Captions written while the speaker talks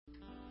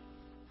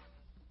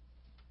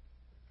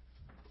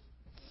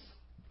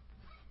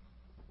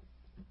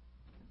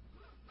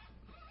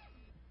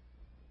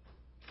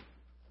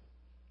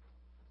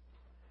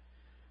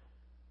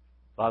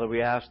Father,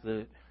 we ask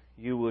that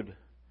you would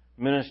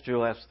minister to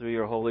us through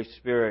your Holy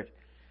Spirit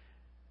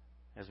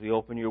as we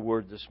open your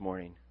word this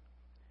morning.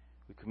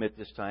 We commit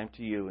this time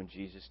to you in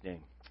Jesus'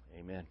 name.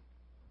 Amen.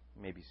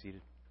 You may be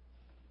seated.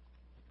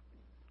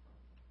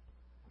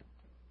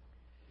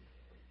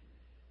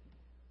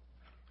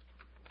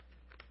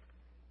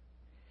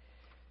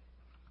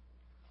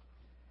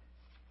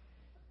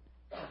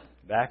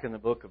 Back in the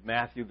book of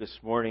Matthew this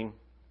morning,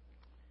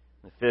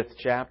 the 5th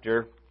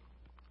chapter,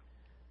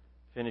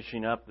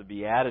 finishing up the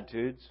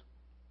Beatitudes,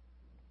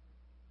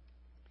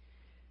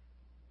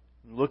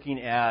 looking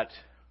at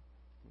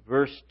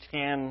verse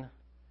 10,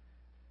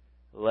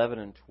 11,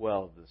 and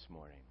 12 this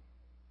morning.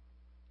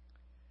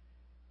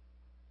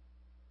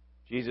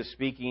 Jesus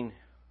speaking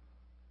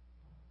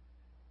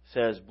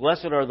says,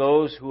 "Blessed are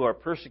those who are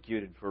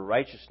persecuted for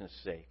righteousness'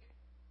 sake,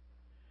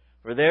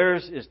 for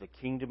theirs is the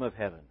kingdom of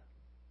heaven.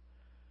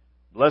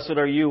 Blessed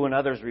are you when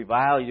others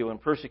revile you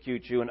and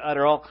persecute you and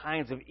utter all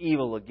kinds of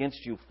evil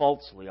against you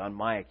falsely on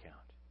my account.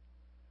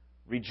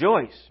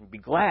 Rejoice and be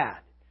glad,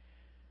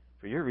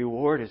 for your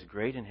reward is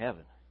great in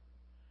heaven.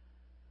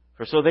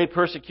 For so they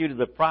persecuted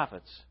the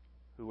prophets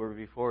who were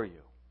before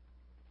you."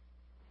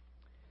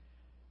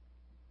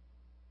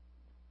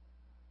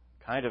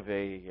 Kind of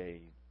a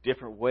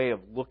different way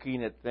of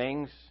looking at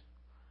things.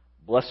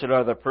 Blessed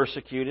are the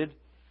persecuted.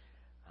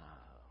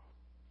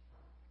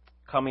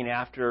 Coming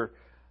after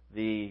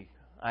the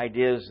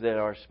ideas that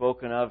are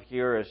spoken of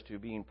here as to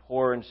being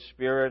poor in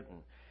spirit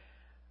and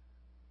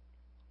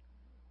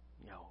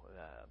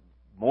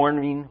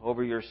mourning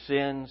over your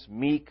sins,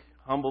 meek,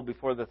 humble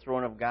before the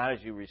throne of God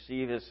as you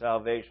receive His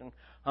salvation,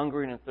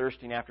 hungering and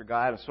thirsting after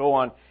God, and so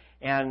on.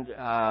 And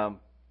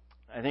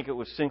I think it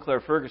was Sinclair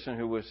Ferguson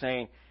who was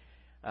saying,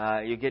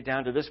 you get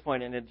down to this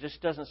point and it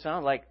just doesn't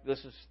sound like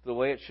this is the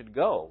way it should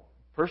go.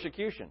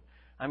 Persecution.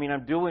 I mean,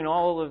 I'm doing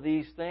all of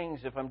these things.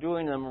 If I'm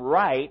doing them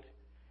right,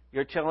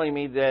 you're telling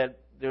me that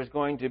there's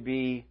going to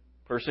be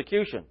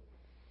persecution.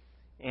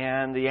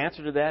 And the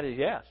answer to that is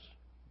yes,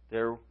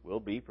 there will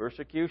be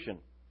persecution.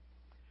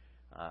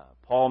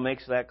 Paul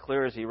makes that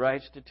clear as he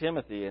writes to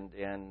Timothy,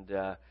 and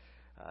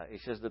he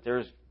says that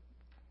there's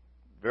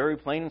very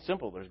plain and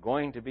simple, there's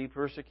going to be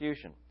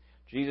persecution.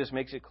 Jesus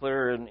makes it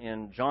clear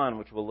in John,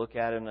 which we'll look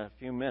at in a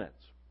few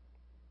minutes.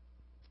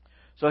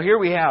 So here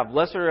we have,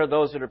 blessed are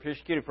those that are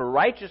persecuted for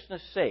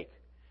righteousness' sake.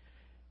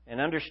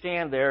 And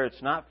understand there,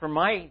 it's not for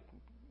my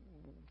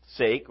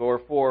sake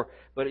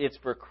but it's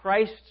for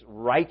Christ's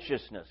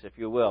righteousness, if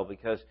you will,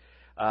 because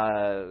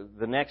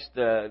the next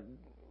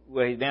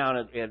way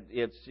down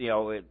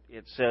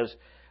it says,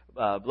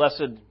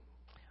 "Blessed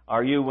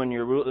are you when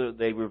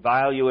they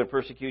revile you and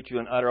persecute you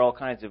and utter all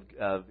kinds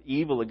of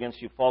evil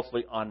against you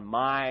falsely on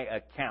my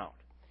account."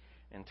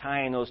 And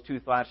tying those two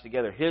thoughts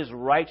together, His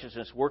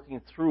righteousness working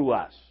through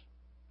us.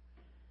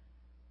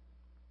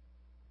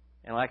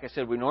 And like I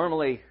said, we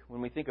normally,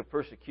 when we think of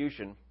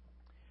persecution,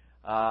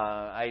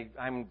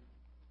 I'm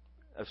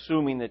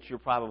assuming that you're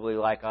probably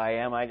like I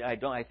am.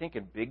 I think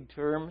in big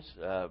terms,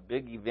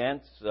 big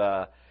events,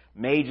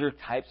 major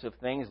types of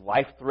things,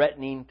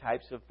 life-threatening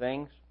types of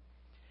things.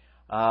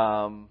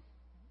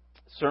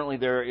 Certainly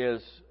there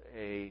is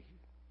a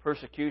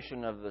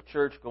persecution of the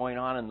church going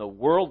on in the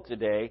world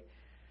today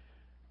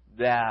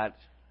that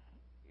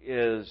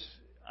is,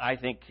 I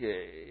think,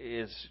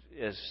 is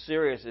as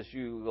serious as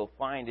you will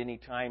find any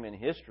time in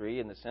history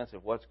in the sense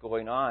of what's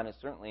going on. It's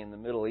certainly in the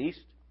Middle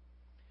East,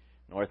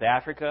 North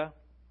Africa,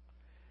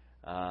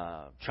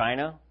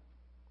 China,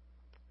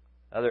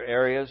 other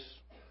areas,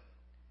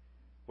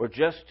 where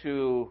just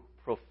to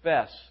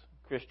profess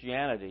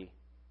Christianity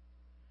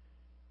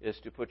is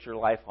to put your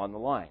life on the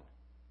line.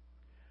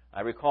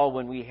 I recall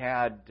when we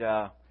had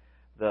the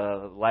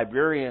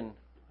Liberian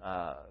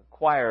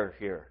choir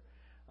here.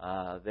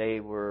 They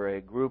were a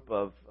group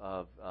of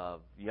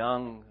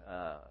young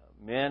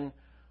men,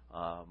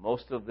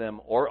 most of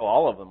them, or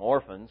all of them,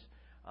 orphans,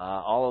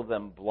 all of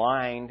them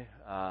blind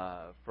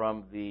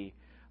from the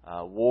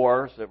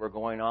wars that were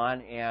going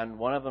on. And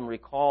one of them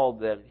recalled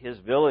that his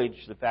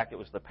village, the fact it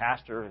was the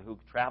pastor who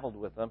traveled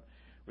with them,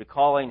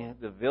 recalling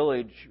the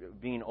village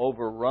being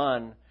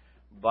overrun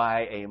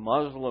by a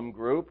Muslim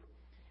group,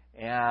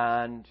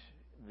 and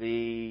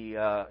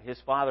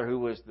his father, who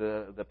was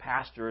the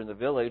pastor in the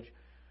village,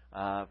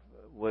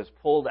 was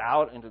pulled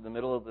out into the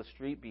middle of the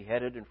street,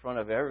 beheaded in front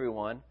of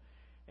everyone,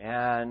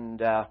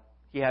 and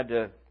he had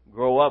to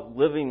grow up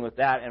living with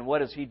that. And what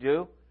does he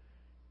do?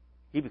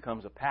 He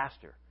becomes a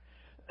pastor.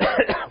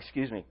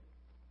 Excuse me.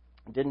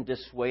 It didn't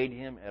dissuade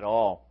him at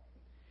all.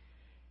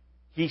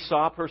 He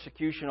saw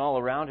persecution all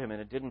around him,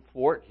 and it didn't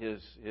thwart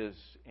his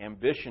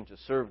ambition to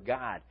serve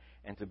God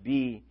and to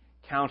be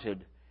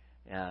counted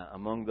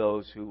among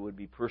those who would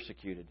be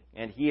persecuted.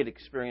 And he had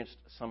experienced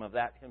some of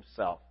that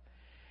himself.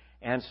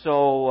 And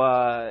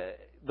so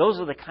those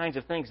are the kinds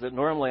of things that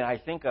normally I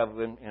think of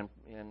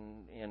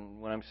in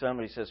when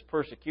somebody says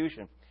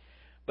persecution.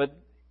 But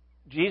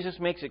Jesus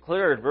makes it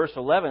clear in verse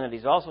 11 that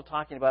He's also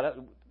talking about it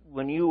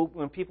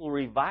when people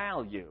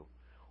revile you,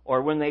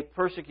 or when they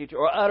persecute you,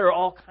 or utter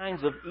all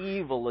kinds of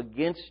evil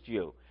against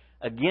you.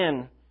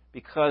 Again,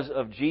 because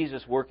of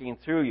Jesus working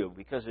through you,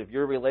 because of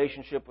your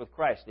relationship with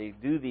Christ. They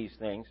do these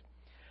things.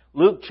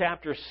 Luke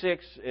chapter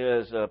 6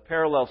 is a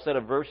parallel set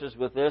of verses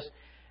with this.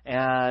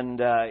 And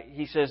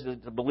he says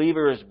that the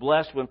believer is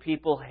blessed when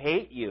people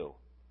hate you.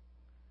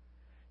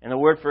 And the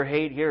word for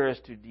hate here is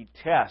to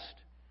detest.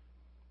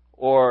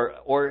 Or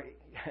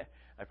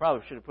I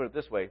probably should have put it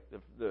this way,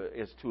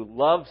 is to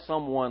love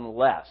someone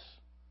less.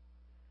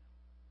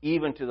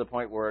 Even to the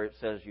point where it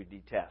says you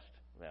detest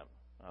them.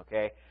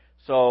 Okay?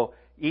 So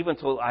even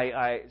till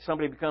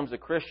somebody becomes a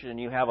Christian,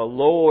 you have a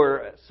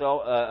lower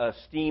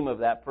esteem of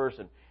that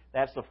person.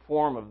 That's the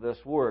form of this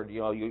word.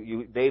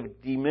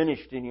 They've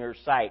diminished in your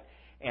sight,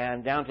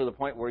 and down to the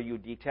point where you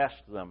detest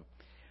them.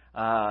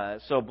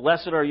 So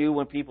blessed are you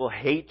when people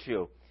hate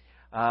you,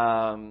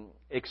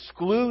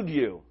 exclude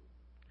you.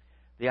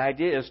 The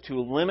idea is to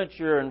limit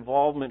your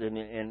involvement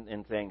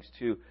in things,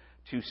 to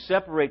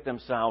separate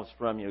themselves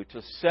from you,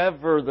 to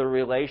sever the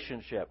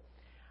relationship.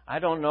 I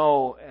don't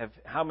know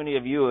how many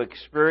of you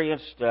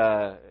experienced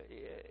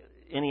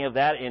any of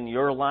that in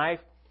your life.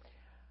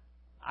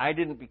 I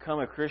didn't become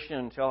a Christian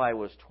until I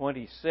was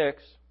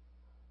 26,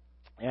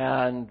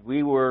 and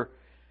we were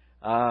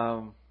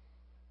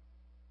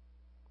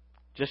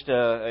just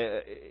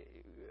a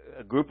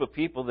group of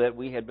people that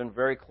we had been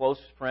very close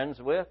friends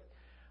with.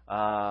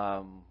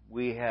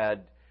 We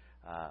had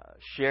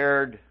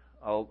shared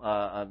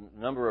a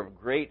number of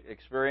great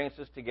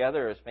experiences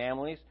together as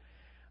families.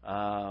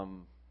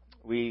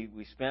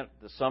 We spent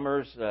the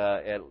summers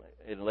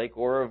in Lake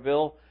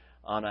Oroville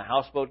on a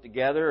houseboat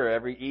together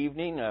every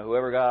evening.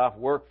 Whoever got off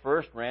work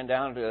first ran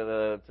down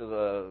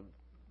to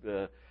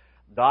the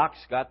docks,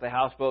 got the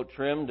houseboat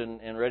trimmed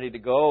and ready to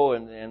go,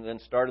 and then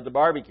started the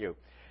barbecue.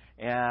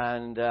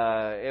 And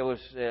it was,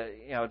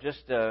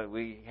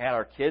 we had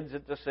our kids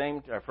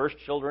our first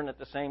children at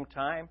the same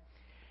time,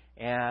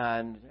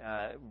 and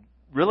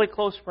really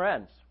close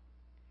friends.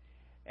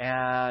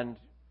 And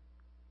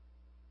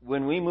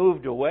when we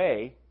moved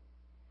away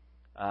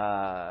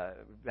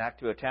back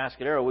to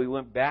Atascadero, we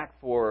went back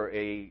for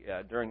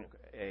during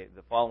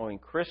the following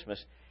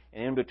Christmas.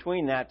 And in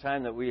between that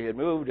time that we had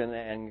moved and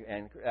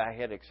I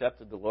had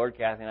accepted the Lord,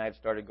 Kathy and I had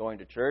started going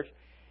to church.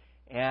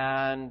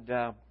 And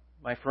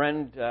my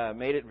friend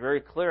made it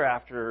very clear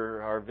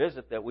after our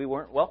visit that we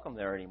weren't welcome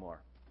there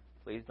anymore.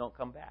 Please don't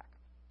come back.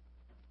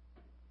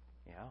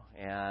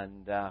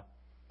 And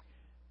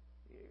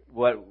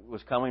what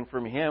was coming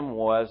from him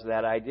was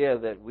that idea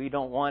that we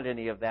don't want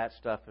any of that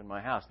stuff in my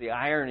house. The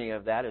irony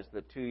of that is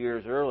that 2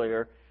 years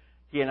earlier,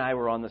 he and I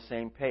were on the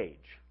same page.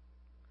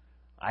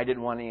 I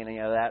didn't want any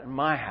of that in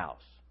my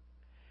house.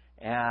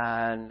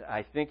 And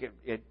I think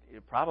it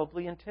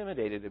probably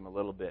intimidated him a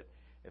little bit.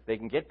 If they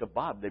can get to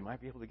Bob, they might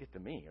be able to get to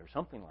me or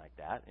something like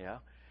that.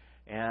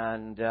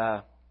 And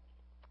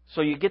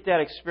so you get that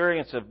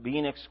experience of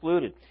being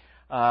excluded.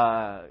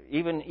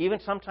 Even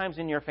sometimes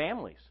in your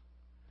families.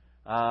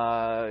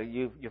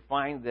 You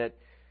find that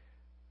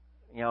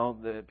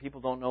the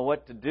people don't know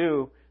what to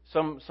do.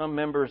 Some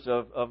members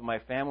of my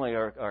family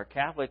are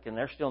Catholic, and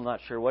they're still not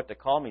sure what to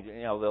call me.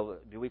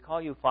 Do we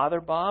call you Father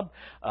Bob?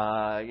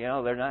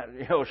 They're not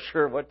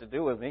sure what to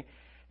do with me.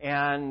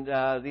 And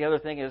the other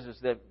thing is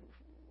that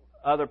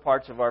other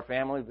parts of our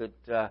family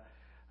that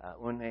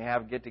when they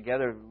have get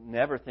together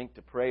never think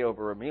to pray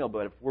over a meal,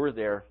 but if we're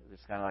there,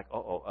 it's kind of like,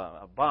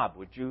 Bob,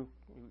 would you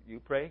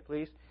pray,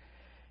 please?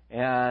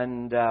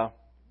 And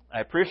I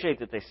appreciate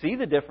that they see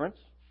the difference,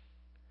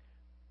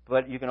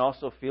 but you can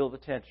also feel the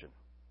tension.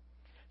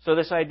 So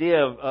this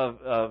idea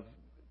of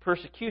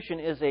persecution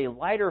is a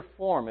lighter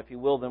form, if you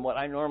will, than what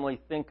I normally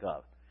think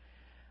of.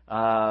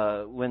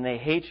 When they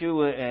hate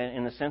you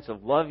in the sense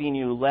of loving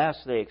you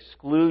less, they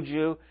exclude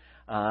you.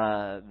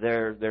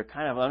 They're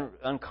kind of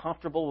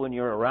uncomfortable when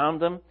you're around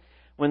them.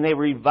 When they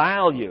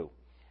revile you,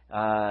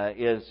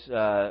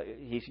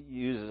 he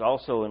uses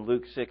also in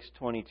Luke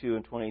 6:22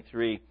 and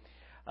 23.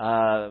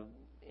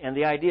 And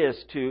the idea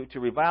is to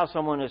revile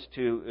someone is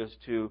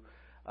to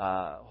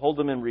hold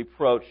them in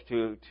reproach,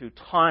 to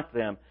taunt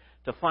them,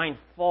 to find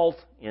fault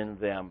in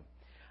them,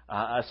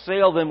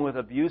 assail them with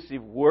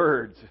abusive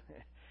words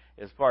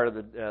is part of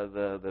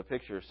the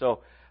picture.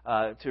 So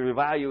to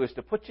revile you is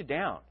to put you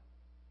down,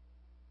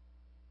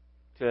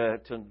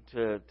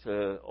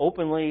 to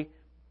openly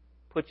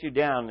put you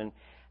down. And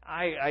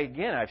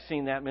I've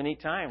seen that many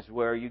times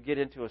where you get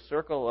into a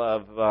circle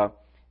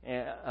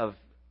of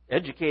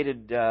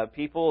educated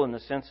people in the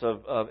sense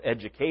of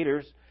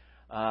educators.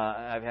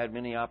 I've had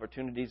many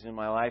opportunities in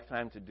my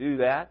lifetime to do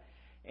that,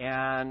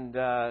 and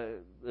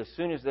as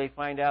soon as they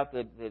find out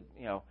that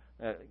kind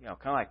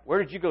of like, where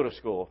did you go to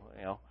school?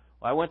 Well,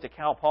 I went to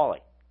Cal Poly,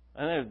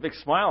 and there's a big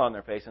smile on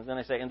their face, and then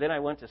they say, and then I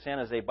went to San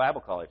Jose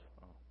Bible College.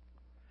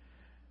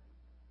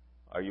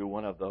 Are you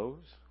one of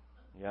those?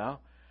 Yeah.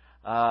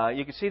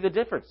 You can see the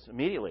difference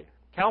immediately.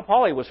 Cal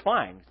Poly was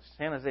fine.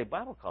 San Jose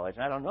Bible College,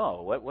 I don't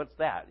know. What's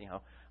that?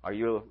 Are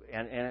you?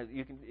 And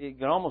you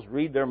can almost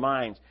read their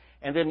minds.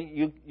 And then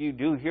you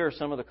do hear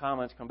some of the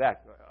comments come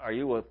back. Are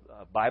you a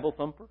Bible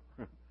thumper?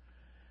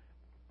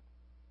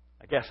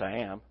 I guess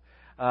I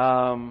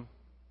am.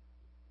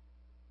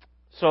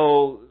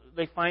 So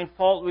they find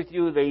fault with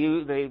you.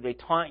 They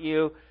taunt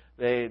you.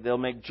 They'll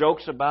make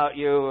jokes about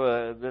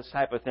you. This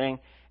type of thing.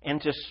 And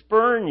to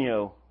spurn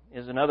you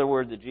is another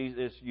word that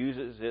Jesus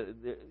uses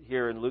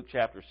here in Luke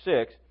chapter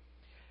 6.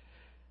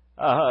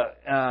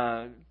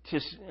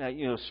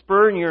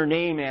 Spurn your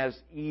name as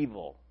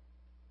evil.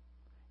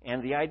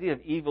 And the idea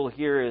of evil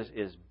here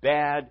is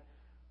bad,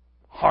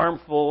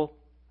 harmful,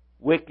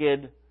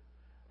 wicked,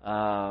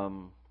 a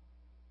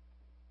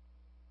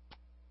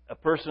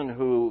person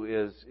who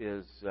is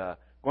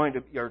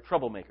you're a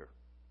troublemaker.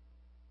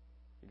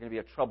 You're going to be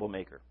a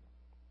troublemaker.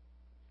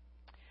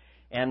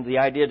 And the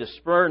idea to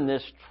spurn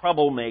this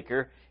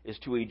troublemaker is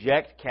to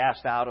eject,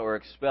 cast out, or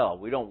expel.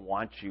 We don't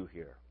want you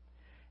here.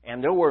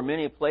 And there were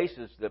many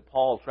places that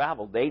Paul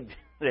traveled. They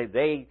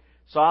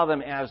saw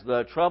them as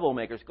the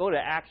troublemakers. Go to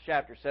Acts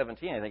chapter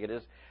 17, I think it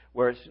is,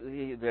 where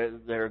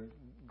they're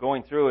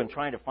going through and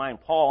trying to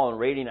find Paul and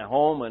raiding a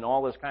home and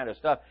all this kind of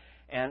stuff.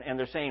 And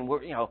they're saying,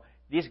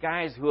 these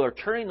guys who are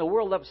turning the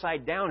world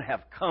upside down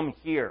have come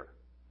here.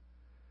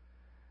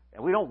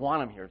 And we don't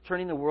want them here.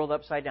 Turning the world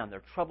upside down.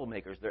 They're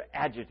troublemakers. They're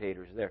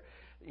agitators.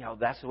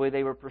 That's the way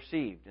they were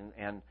perceived.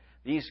 And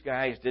these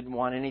guys didn't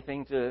want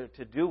anything to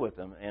do with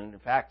them. And in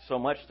fact, so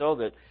much so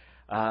that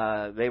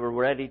they were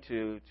ready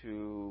to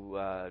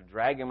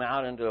drag him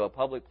out into a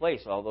public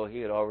place, although he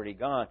had already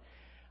gone.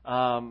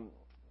 That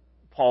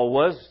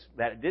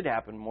did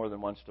happen more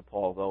than once to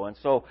Paul, though. And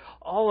so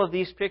all of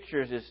these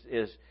pictures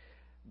is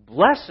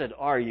blessed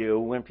are you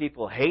when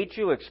people hate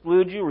you,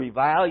 exclude you,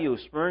 revile you,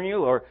 spurn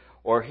you,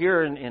 or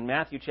here in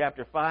Matthew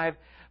chapter 5,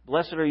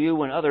 blessed are you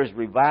when others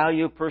revile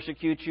you,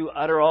 persecute you,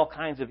 utter all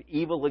kinds of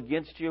evil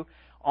against you.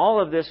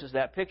 All of this is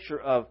that picture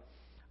of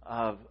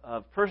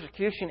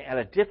persecution at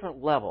a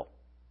different level.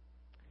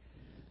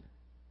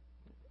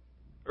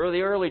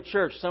 The early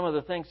church, some of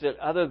the things that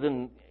other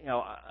than,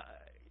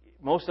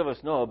 most of us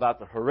know about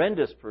the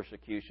horrendous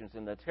persecutions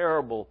and the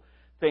terrible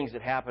things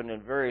that happened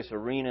in various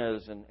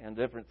arenas and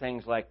different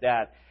things like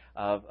that,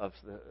 of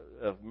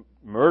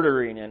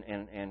murdering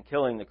and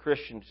killing the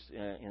Christians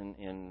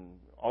in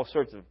all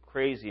sorts of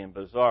crazy and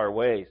bizarre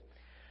ways.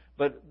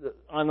 But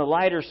on the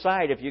lighter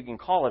side, if you can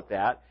call it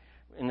that,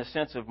 in the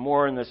sense of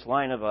more in this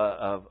line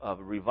of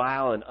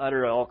revile and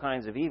utter all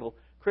kinds of evil,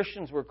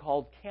 Christians were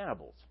called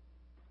cannibals.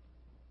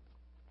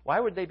 Why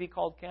would they be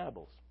called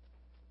cannibals?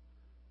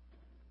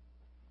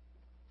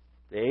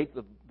 They ate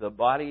the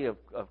body of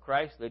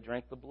Christ. They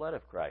drank the blood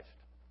of Christ.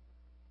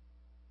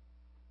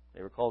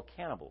 They were called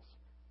cannibals.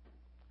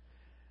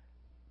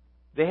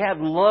 They had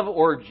love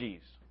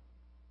orgies.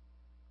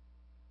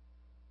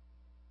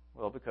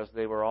 Well, because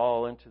they were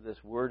all into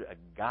this word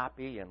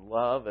agape and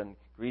love and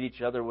greet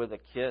each other with a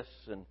kiss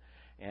and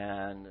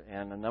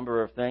a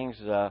number of things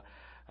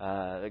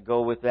that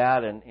go with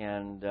that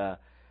and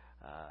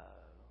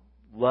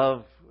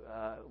love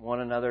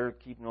one another,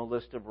 keep no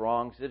list of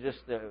wrongs. It just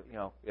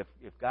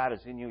if God is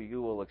in you,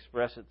 you will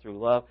express it through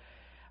love.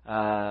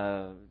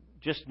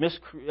 Just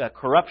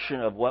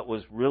corruption of what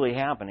was really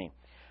happening.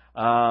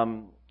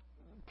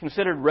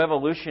 Considered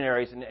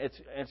revolutionaries, and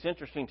it's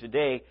interesting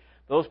today.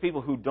 Those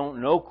people who don't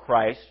know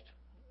Christ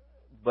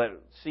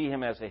but see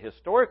him as a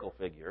historical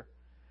figure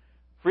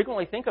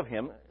frequently think of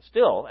him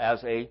still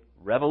as a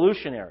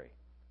revolutionary.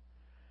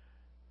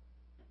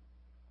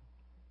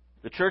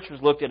 The church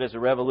was looked at as a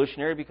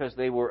revolutionary because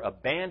they were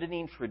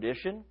abandoning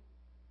tradition.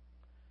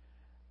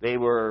 They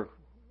were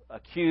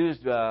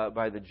accused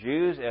by the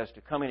Jews as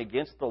to coming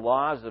against the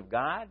laws of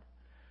God.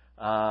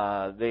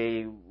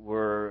 They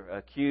were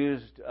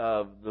accused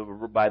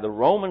by the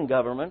Roman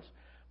government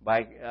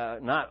by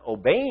not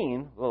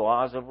obeying the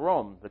laws of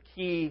Rome. The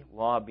key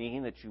law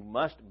being that you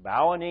must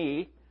bow a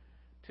knee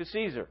to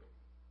Caesar.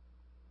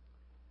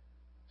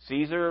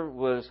 Caesar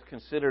was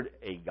considered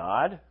a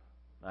god,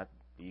 not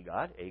the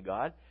God, a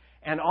god.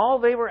 And all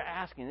they were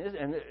asking is,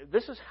 and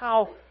this is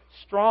how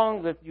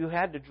strong that you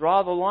had to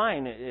draw the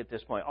line at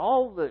this point.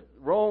 All that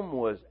Rome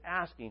was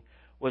asking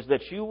was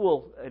that you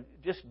will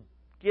just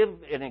give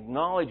an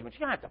acknowledgement.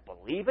 You don't have to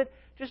believe it.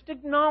 Just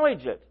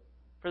acknowledge it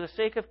for the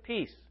sake of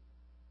peace.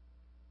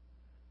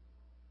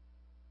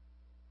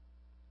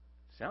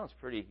 Sounds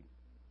pretty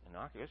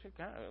innocuous.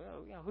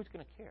 Who's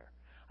going to care?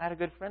 I had a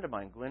good friend of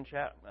mine, Glenn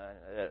Chapman,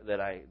 that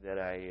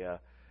I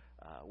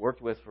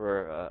worked with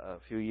for a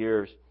few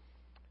years.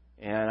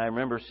 And I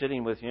remember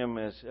sitting with him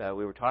as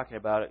we were talking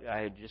about it. I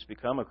had just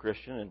become a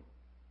Christian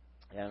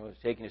and was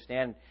taking a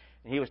stand.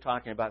 And he was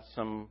talking about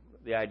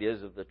the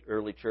ideas of the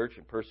early church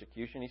and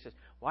persecution. He says,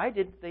 why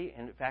didn't they,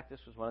 and in fact, this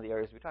was one of the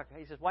areas we talked about.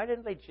 He says, why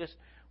didn't they just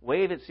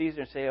wave at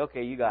Caesar and say,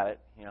 okay, you got it.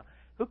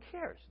 Who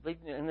cares?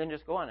 And then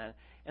just go on.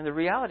 And the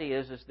reality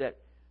is that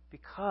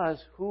because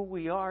who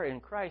we are in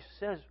Christ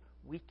says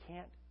we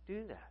can't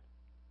do that.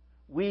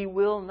 We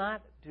will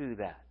not do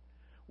that.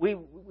 We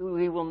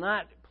will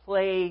not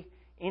play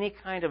any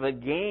kind of a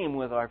game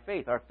with our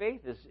faith. Our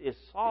faith is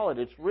solid.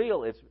 It's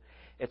real.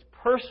 It's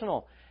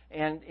personal.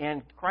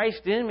 And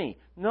Christ in me.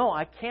 No,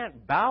 I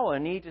can't bow a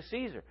knee to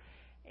Caesar.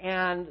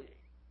 And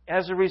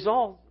as a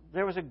result,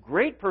 there was a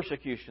great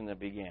persecution that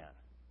began.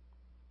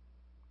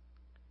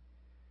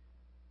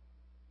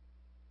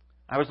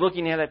 I was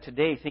looking at it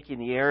today, thinking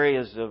the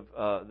areas of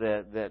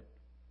that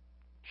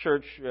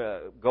church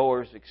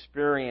goers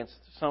experience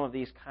some of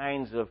these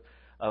kinds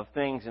of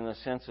things in the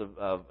sense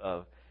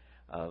of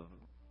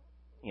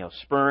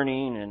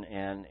spurning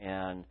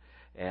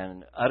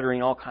and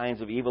uttering all kinds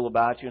of evil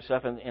about you and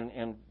stuff,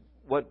 and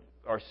what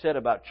are said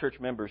about church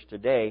members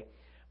today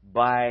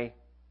by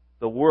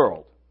the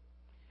world.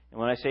 And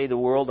when I say the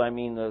world, I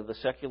mean the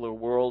secular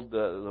world,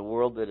 the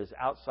world that is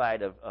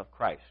outside of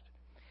Christ.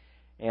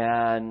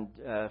 And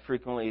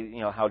frequently,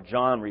 how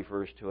John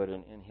refers to it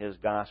in his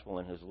gospel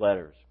and his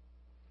letters.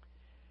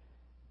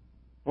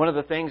 One of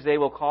the things they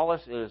will call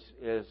us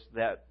is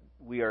that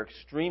we are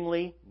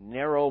extremely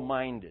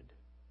narrow-minded.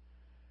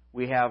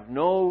 We have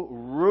no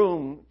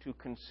room to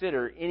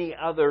consider any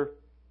other,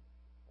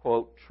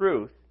 quote,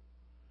 truth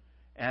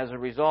as a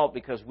result,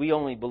 because we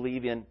only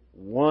believe in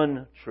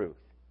one truth,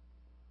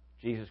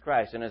 Jesus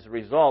Christ. And as a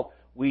result,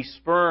 we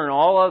spurn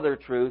all other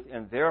truth,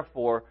 and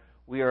therefore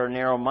we are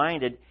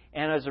narrow-minded.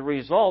 And as a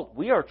result,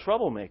 we are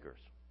troublemakers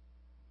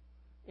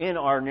in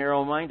our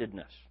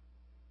narrow-mindedness.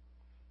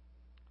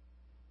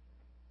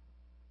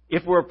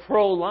 If we're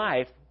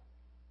pro-life,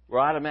 we're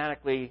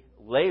automatically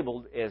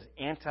labeled as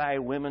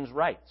anti-women's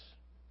rights.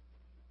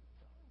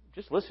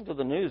 Just listen to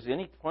the news.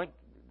 Any point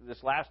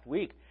this last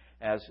week,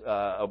 as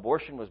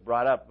abortion was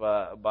brought up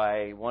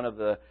by one of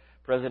the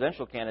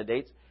presidential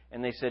candidates,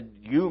 and they said,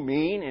 "You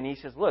mean?" And he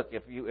says, "Look,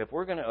 if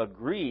we're going to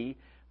agree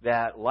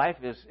that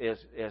life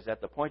is at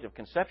the point of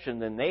conception,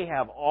 then they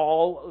have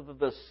all of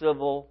the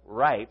civil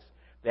rights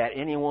that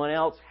anyone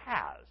else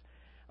has."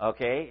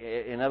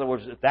 Okay? In other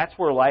words, that's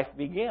where life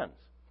begins.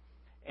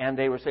 And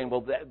they were saying,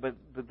 well, but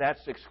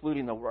that's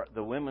excluding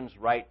the woman's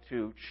right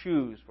to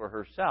choose for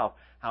herself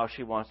how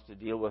she wants to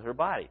deal with her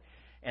body.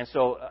 And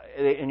so,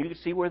 and you can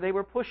see where they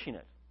were pushing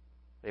it.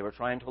 They were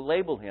trying to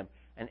label him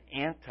an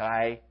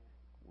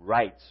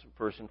anti-rights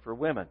person for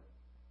women.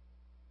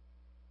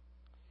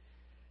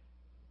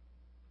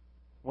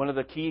 One of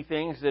the key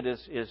things that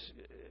is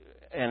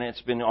and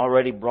it's been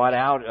already brought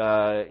out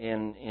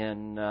in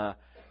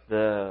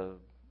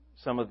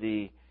some of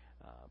the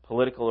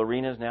political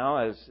arenas now,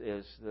 as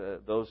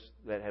those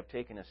that have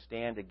taken a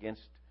stand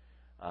against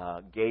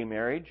gay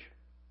marriage,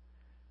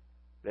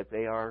 that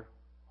they are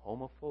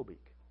homophobic.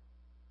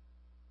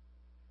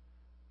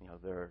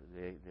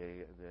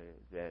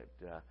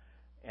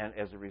 And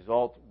as a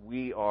result,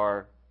 we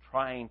are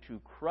trying to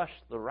crush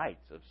the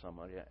rights of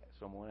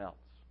someone else.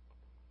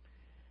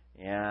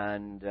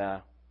 And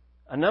a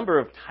number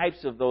of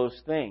types of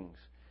those things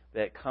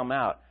that come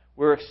out.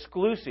 We're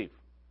exclusive.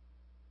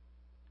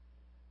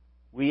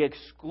 We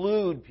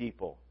exclude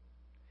people.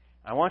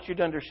 I want you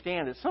to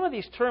understand that some of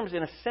these terms,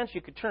 in a sense, you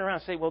could turn around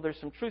and say, well, there's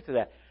some truth to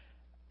that.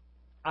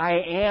 I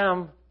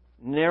am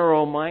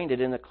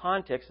narrow-minded in the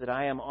context that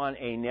I am on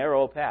a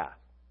narrow path.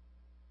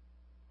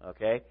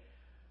 Okay?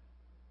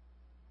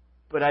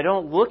 But I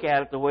don't look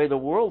at it the way the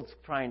world's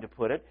trying to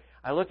put it.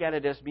 I look at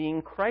it as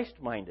being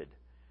Christ-minded.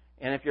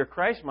 And if you're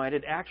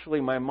Christ-minded,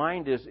 actually my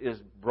mind is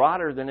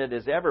broader than it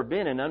has ever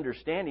been in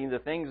understanding the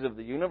things of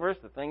the universe,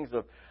 the things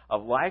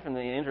of life, and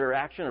the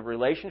interaction of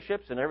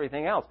relationships and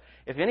everything else.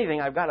 If anything,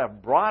 I've got a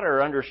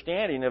broader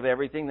understanding of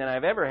everything than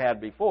I've ever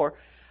had before.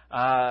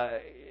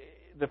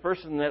 The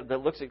person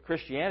that looks at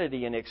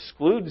Christianity and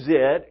excludes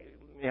it,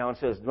 and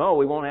says, no,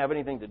 we won't have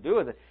anything to do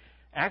with it,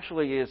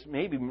 actually is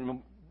maybe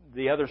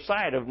the other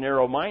side of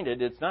narrow-minded.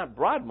 It's not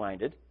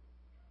broad-minded.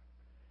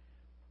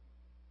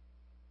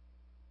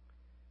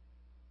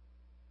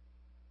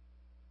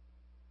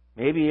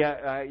 Maybe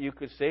you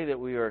could say that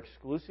we are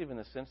exclusive in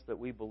the sense that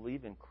we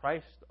believe in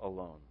Christ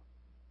alone.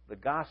 The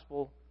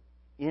gospel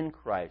in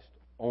Christ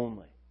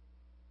only.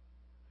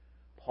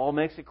 Paul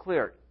makes it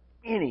clear,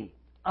 any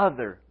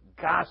other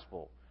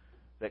gospel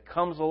that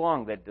comes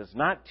along that does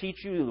not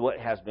teach you what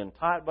has been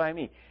taught by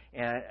me.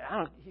 And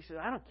he says,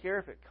 I don't care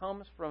if it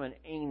comes from an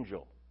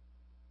angel.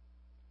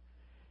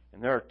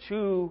 And there are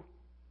two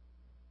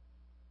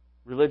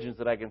religions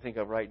that I can think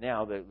of right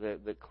now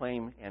that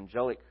claim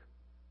angelic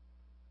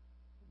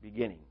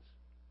beginnings.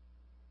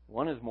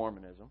 One is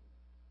Mormonism.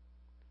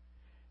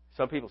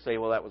 Some people say,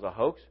 well, that was a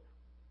hoax.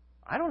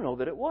 I don't know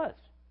that it was.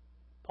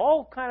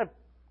 Paul kind of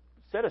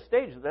set a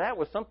stage that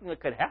was something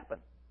that could happen.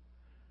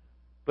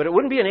 But it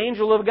wouldn't be an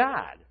angel of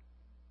God.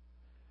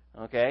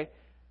 Okay?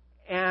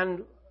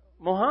 And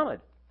Muhammad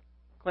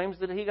claims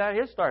that he got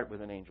his start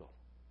with an angel.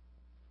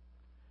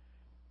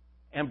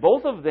 And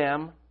both of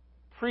them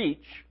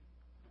preach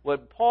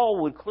what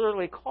Paul would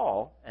clearly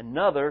call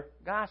another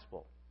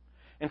gospel.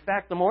 In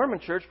fact, the Mormon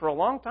church for a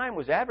long time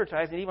was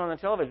advertising, even on the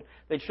television,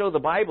 they'd show the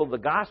Bible, the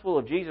gospel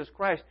of Jesus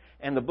Christ,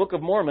 and the Book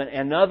of Mormon,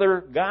 another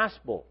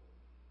gospel.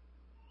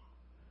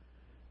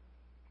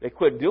 They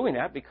quit doing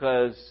that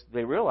because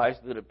they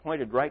realized that it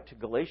pointed right to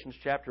Galatians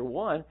chapter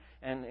 1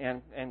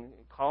 and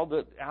called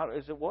it out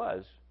as it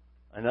was.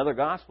 Another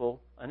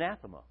gospel,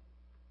 anathema.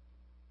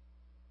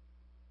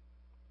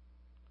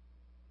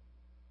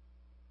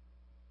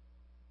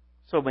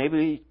 So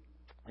maybe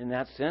in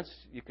that sense,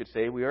 you could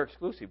say we are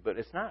exclusive. But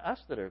it's not us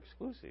that are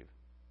exclusive.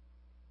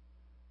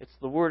 It's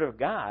the Word of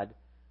God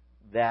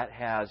that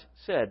has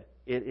said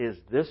it is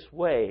this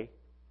way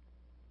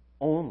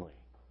only.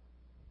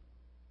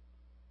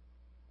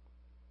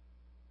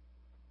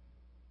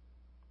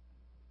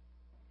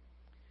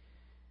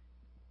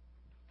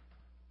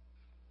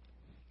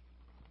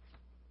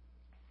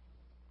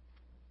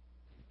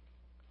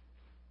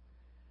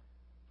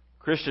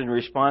 Christian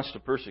response to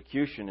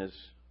persecution is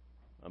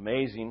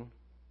amazing.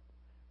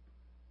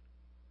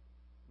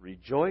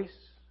 Rejoice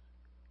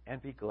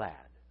and be glad.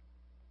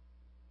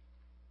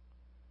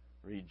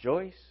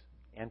 Rejoice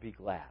and be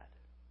glad.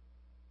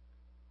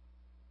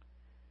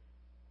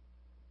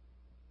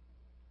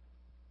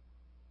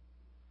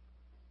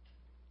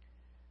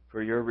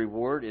 For your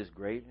reward is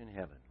great in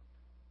heaven.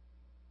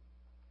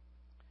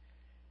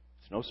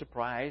 It's no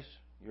surprise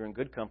you're in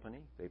good company.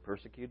 They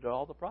persecuted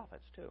all the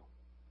prophets too.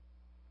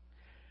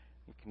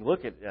 You can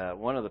look at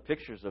one of the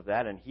pictures of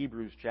that in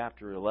Hebrews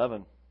chapter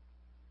 11.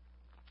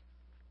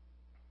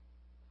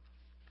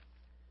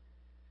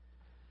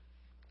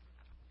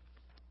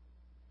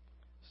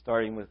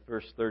 Starting with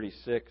verse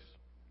 36.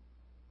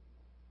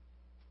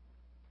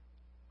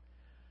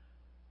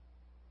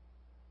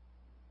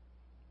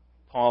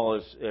 Paul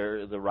is,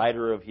 the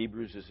writer of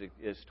Hebrews,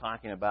 is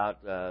talking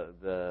about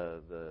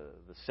the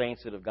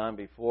saints that have gone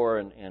before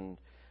and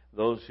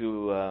those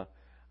who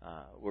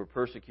were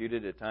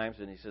persecuted at times.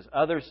 And he says,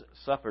 others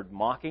suffered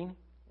mocking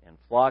and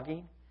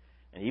flogging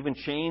and even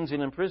chains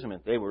and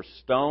imprisonment. They were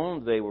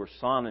stoned. They were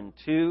sawn in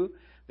two.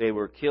 They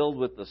were killed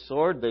with the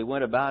sword. They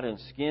went about in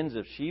skins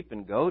of sheep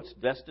and goats,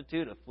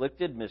 destitute,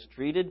 afflicted,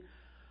 mistreated,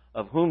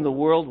 of whom the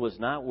world was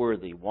not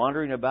worthy,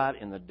 wandering about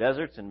in the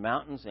deserts and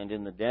mountains and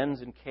in the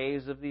dens and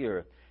caves of the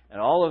earth. And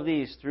all of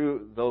these,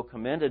 though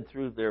commended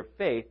through their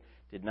faith,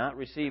 did not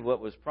receive what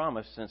was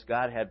promised, since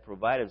God had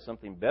provided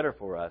something better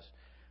for us,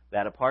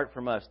 that apart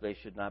from us they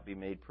should not be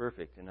made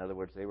perfect. In other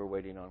words, they were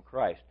waiting on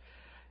Christ.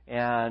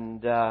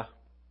 And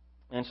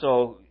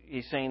so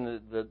he's saying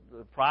that the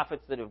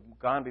prophets that have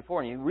gone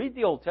before, and you read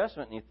the Old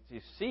Testament and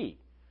you see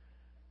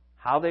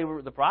how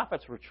the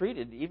prophets were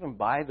treated even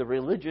by the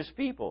religious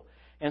people.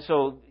 And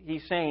so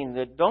he's saying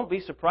that don't be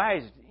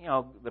surprised,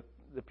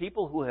 the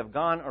people who have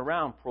gone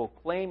around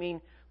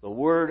proclaiming the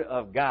Word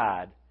of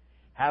God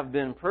have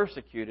been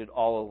persecuted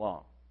all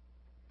along.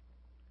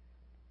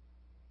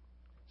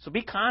 So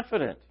be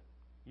confident.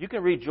 You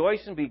can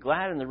rejoice and be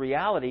glad in the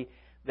reality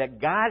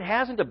that God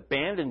hasn't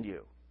abandoned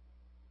you.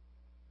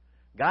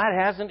 God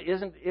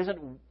isn't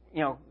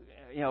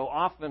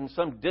off in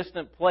some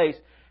distant place,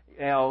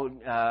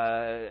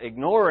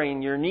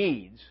 ignoring your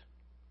needs,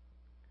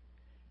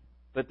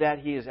 but that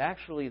He is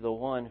actually the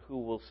one who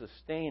will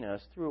sustain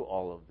us through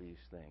all of these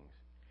things,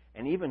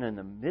 and even in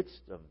the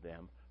midst of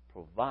them,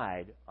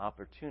 provide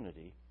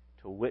opportunity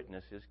to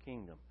witness His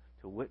kingdom,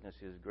 to witness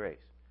His grace.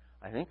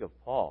 I think of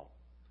Paul,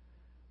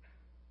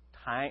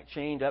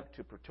 chained up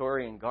to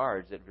Praetorian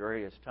guards at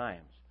various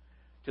times,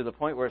 to the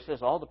point where it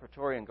says all the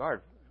Praetorian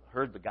guard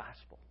heard the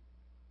gospel,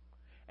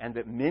 and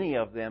that many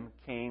of them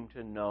came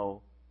to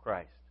know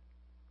Christ.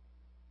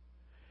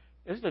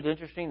 Isn't it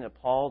interesting that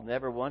Paul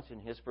never once in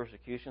his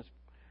persecutions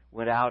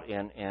went out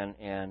and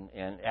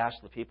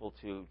asked the people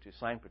to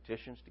sign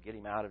petitions to get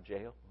him out of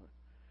jail?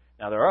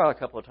 Now, there are a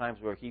couple of times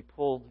where he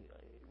pulled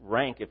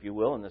rank, if you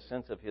will, in the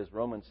sense of his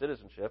Roman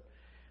citizenship,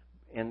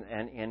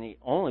 and he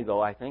only,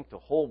 though, I think, to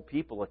hold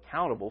people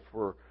accountable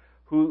for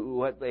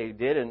what they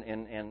did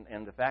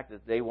and the fact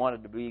that they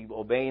wanted to be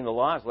obeying the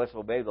laws. Let's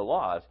obey the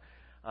laws.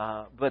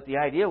 But the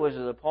idea was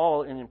that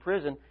Paul, in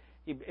prison,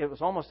 it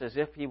was almost as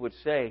if he would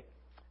say,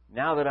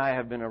 now that I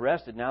have been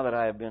arrested, now that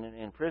I have been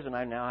in prison,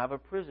 I now have a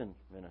prison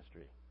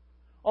ministry.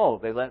 Oh,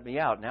 they let me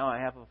out. Now I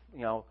have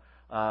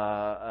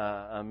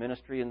a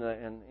ministry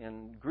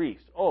in Greece.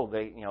 Oh,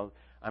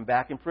 I'm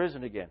back in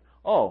prison again.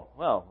 Oh,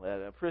 well,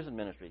 a prison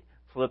ministry.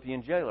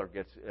 Philippian jailer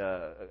gets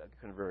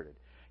converted.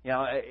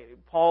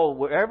 Paul,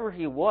 wherever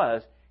he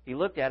was, he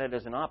looked at it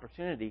as an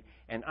opportunity,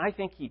 and I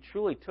think he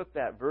truly took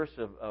that verse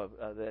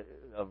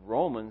of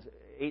Romans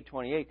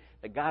 8:28,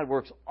 that God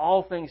works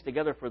all things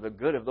together for the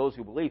good of those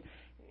who believe,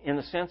 in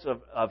the sense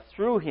of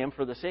through him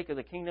for the sake of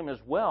the kingdom as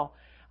well.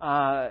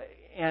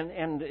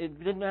 And it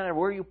didn't matter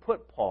where you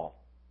put Paul.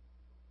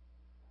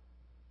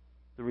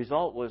 The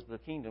result was the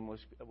kingdom was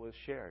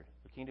shared.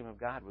 The kingdom of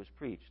God was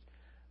preached.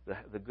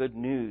 The good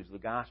news, the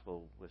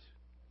gospel, was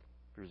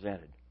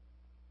presented.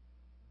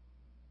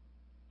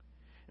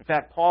 In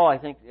fact, Paul, I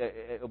think,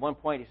 at one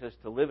point he says,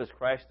 to live is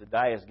Christ, to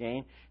die is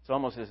gain. It's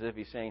almost as if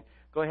he's saying,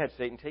 go ahead,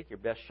 Satan, take your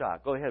best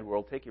shot. Go ahead,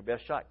 world, take your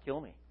best shot. Kill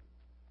me.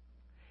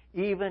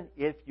 Even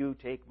if you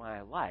take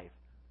my life,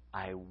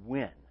 I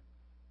win.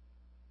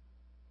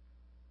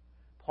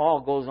 Paul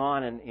goes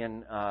on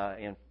in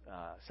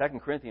 2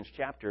 Corinthians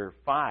chapter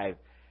 5,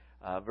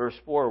 verse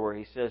 4, where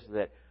he says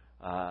that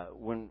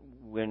when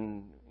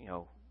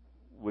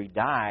we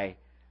die,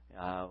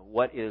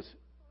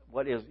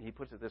 he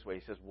puts it this way,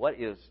 he says, what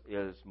is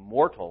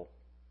mortal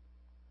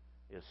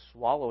is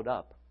swallowed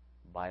up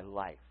by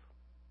life.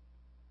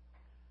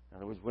 In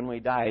other words, when we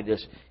die,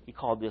 he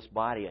called this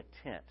body a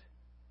tent.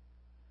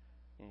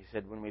 And he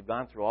said, when we've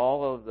gone through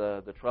all of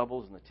the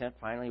troubles and the tent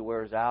finally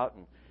wears out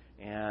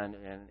and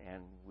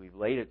we've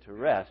laid it to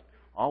rest,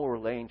 all we're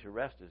laying to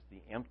rest is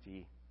the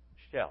empty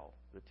shell,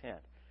 the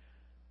tent.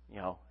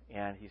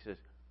 And he says,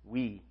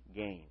 we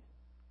gain.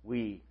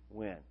 We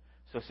win.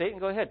 So Satan,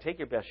 go ahead, take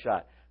your best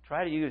shot.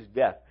 Try to use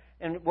death.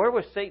 And where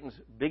was Satan's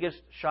biggest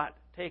shot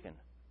taken?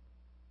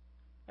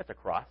 At the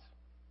cross.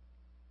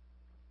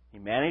 He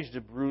managed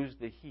to bruise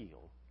the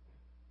heel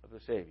of the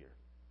Savior,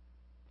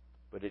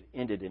 but it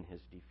ended in his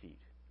defeat.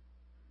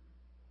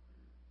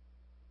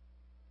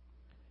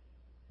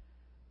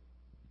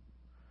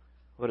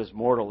 What is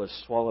mortal is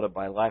swallowed up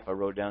by life. I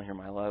wrote down here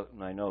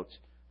my notes.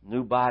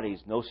 New bodies,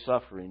 no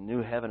suffering,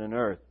 new heaven and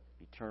earth,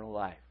 eternal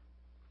life.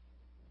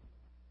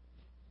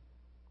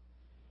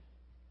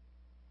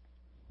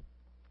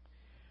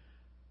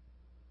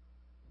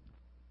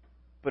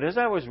 But as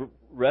I was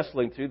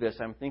wrestling through this,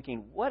 I'm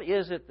thinking, what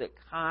is it that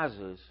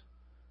causes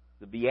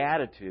the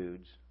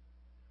Beatitudes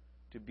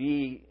to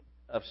be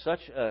of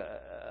such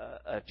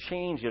a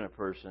change in a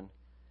person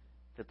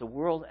that the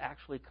world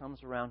actually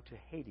comes around to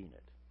hating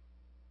it?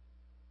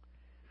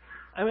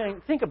 I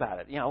mean, think about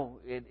it.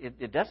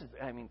 It doesn't.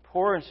 I mean,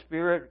 poor in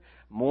spirit,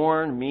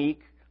 mourn,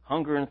 meek,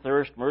 hunger and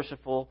thirst,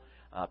 merciful,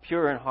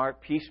 pure in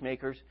heart,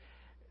 peacemakers.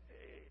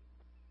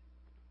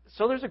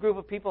 So there's a group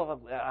of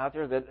people out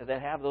there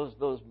that have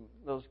those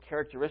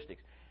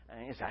characteristics. I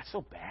mean, is that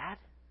so bad?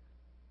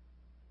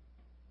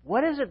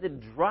 What is it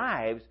that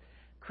drives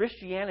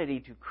Christianity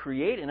to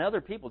create in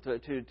other people,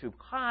 to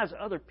cause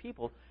other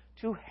people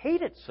to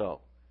hate it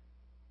so?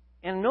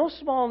 And no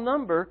small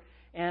number,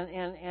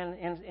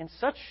 and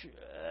such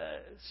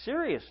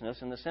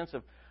seriousness in the sense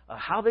of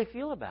how they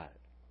feel about it.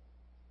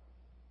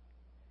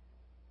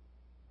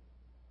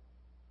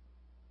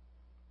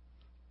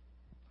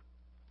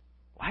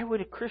 Why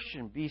would a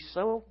Christian be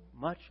so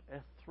much a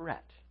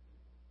threat?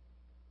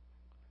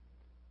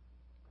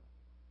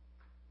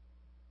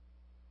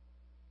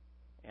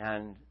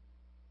 And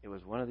it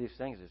was one of these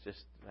things, it's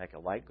just like a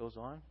light goes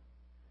on.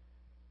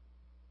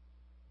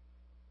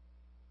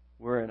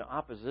 We're in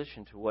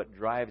opposition to what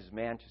drives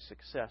man to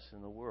success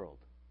in the world.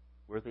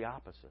 We're the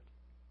opposite.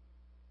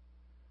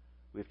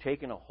 We've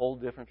taken a whole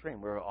different train.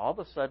 Where all of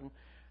a sudden,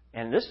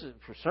 and this is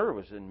for sure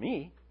was in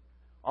me,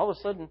 all of a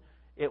sudden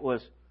it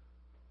was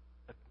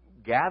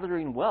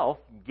gathering wealth,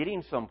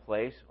 getting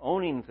someplace,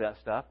 owning that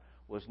stuff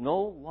was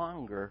no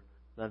longer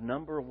the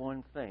number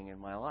one thing in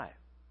my life.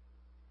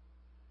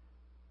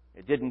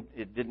 It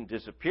didn't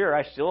disappear.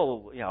 I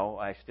still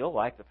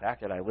like the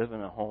fact that I live in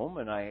a home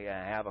and I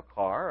have a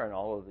car and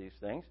all of these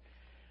things.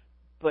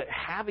 But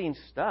having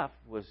stuff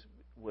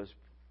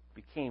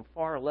became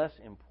far less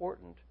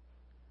important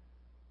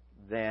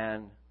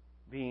than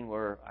being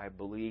where I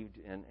believed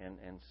and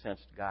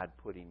sensed God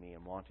putting me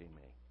and wanting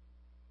me.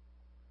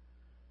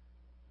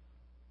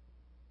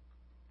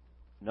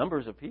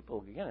 Numbers of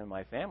people, again, in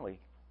my family,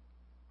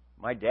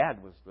 my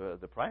dad was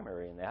the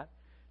primary in that,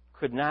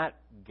 could not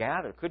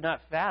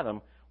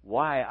fathom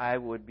why I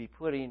would be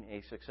putting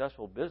a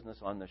successful business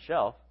on the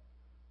shelf.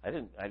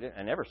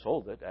 I never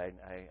sold it.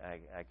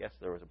 I guess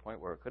there was a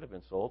point where it could have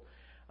been sold,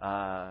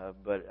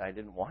 but I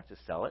didn't want to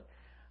sell it.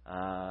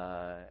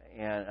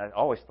 And I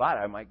always thought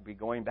I might be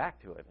going back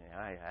to it. And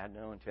I had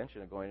no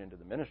intention of going into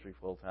the ministry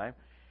full time.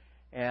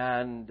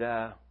 And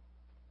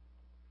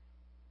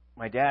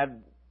my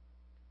dad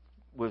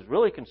was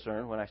really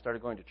concerned when I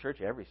started going to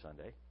church every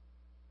Sunday,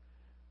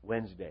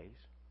 Wednesdays,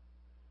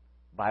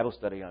 Bible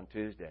study on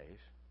Tuesdays,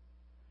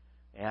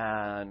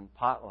 and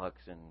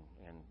potlucks and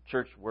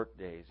church work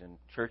days and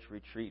church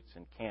retreats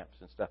and camps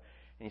and stuff.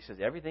 And he says,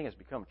 everything has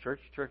become church,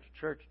 church,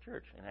 church,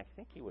 church. And I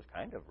think he was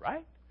kind of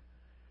right.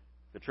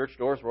 The church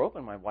doors were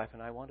open. My wife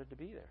and I wanted to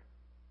be there,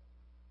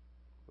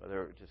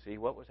 whether to see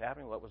what was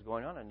happening, what was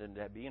going on, and then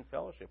to be in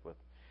fellowship with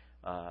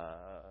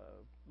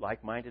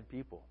like-minded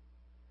people.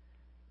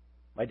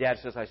 My dad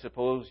says, I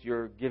suppose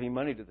you're giving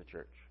money to the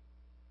church.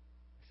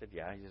 I said,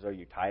 yeah. He says, are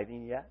you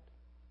tithing yet?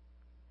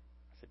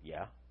 I said,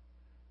 yeah.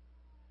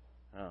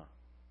 Oh.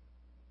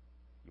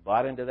 You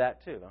bought into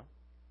that too, huh?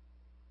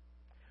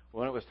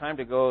 When it was time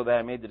to go, that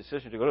I made the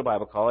decision to go to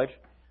Bible college,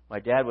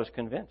 my dad was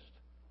convinced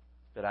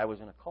that I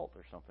was in a cult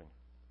or something,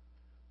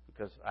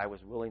 because I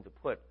was willing to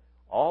put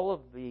all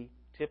of the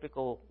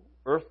typical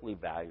earthly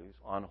values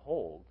on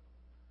hold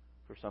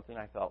for something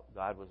I felt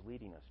God was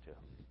leading us to.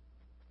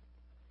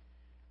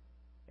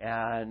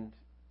 And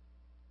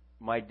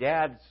my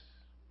dad's,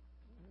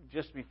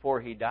 just before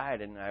he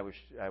died, and I was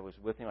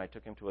with him, I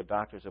took him to a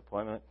doctor's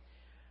appointment.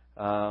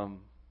 I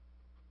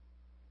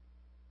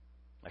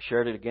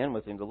shared it again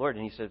with him, the Lord,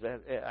 and he says,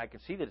 I can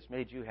see that it's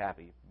made you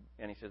happy.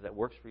 And he says, that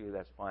works for you,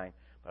 that's fine,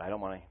 but I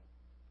don't want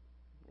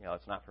to,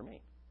 it's not for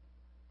me.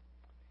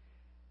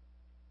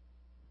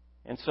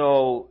 And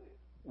so,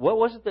 what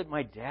was it that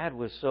my dad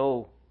was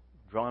so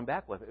drawn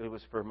back with? It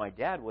was for my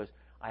dad was,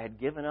 I had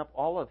given up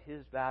all of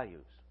his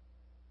values.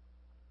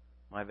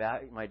 My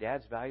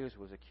dad's values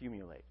was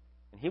accumulate.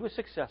 And he was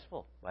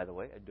successful, by the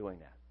way, at doing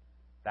that.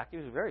 In fact, he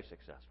was very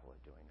successful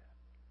at doing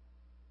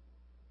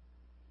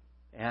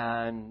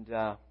that.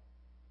 And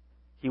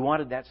He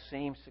wanted that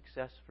same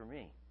success for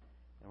me.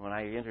 And when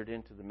I entered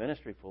into the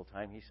ministry full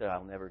time, he said,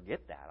 I'll never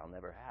get that. I'll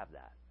never have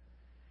that.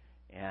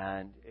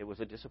 And it was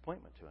a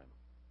disappointment to him.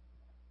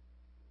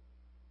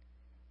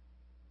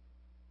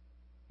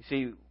 You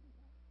see,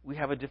 we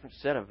have a different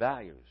set of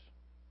values.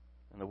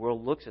 And the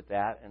world looks at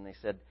that and they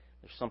said,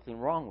 there's something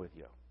wrong with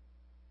you.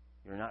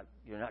 You're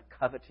not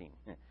coveting.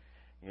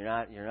 You're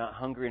not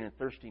hungering and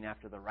thirsting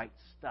after the right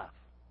stuff.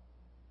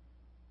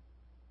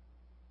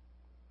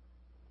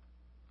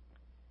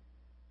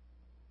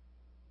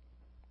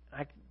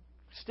 I'm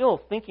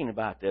still thinking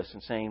about this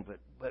and saying,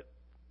 but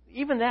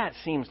even that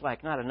seems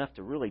like not enough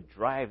to really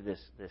drive this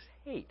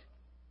hate,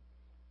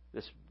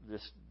 this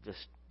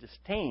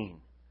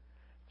disdain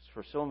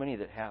for so many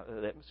that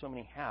so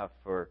many have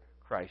for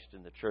Christ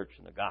and the church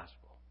and the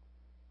gospel.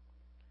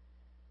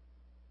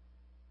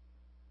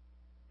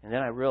 And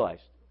then I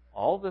realized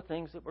all the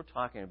things that we're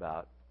talking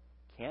about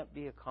can't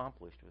be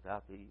accomplished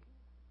without the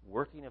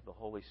working of the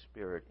Holy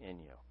Spirit in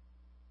you.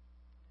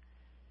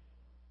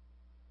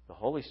 The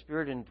Holy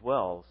Spirit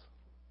indwells,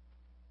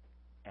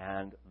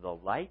 and the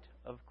light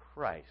of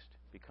Christ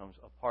becomes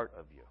a part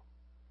of you.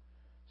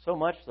 So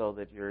much so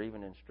that you're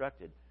even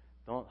instructed,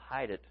 don't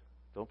hide it,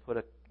 don't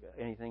put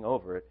anything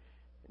over it.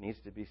 It needs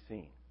to be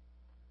seen.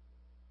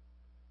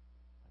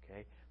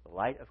 Okay? The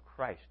light of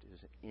Christ is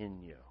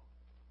in you.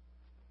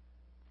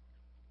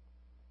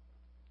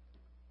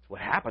 It's what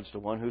happens to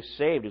one who's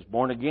saved, is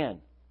born again.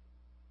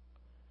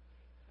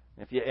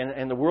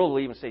 And the world will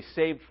even say,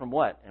 saved from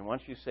what? And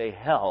once you say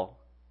hell,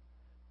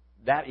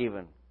 that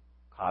even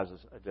causes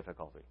a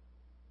difficulty.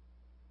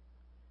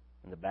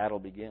 And the battle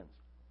begins.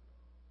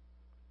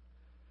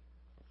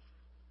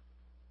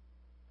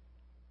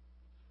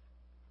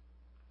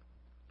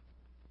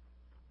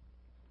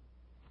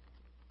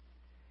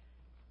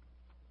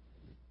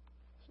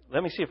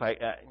 Let me see if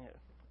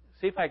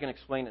I can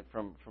explain it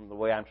from the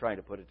way I'm trying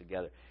to put it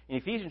together. In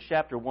Ephesians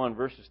chapter 1,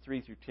 verses 3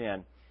 through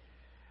 10,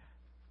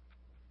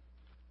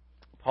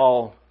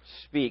 Paul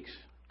speaks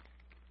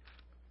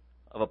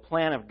of a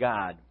plan of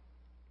God.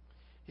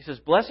 He says,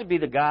 "Blessed be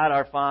the God,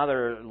 our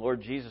Father,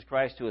 Lord Jesus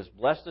Christ, who has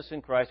blessed us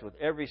in Christ with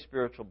every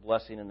spiritual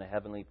blessing in the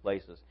heavenly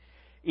places,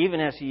 even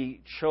as He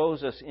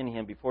chose us in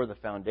Him before the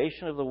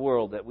foundation of the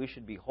world, that we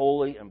should be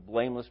holy and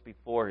blameless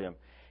before Him.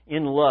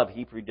 In love,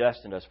 He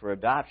predestined us for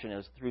adoption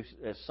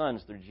as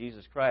sons through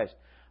Jesus Christ,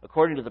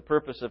 according to the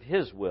purpose of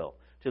His will,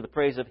 to the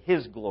praise of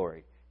His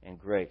glory and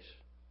grace,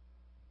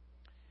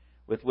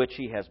 with which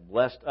He has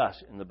blessed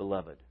us in the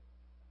Beloved."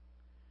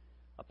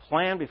 A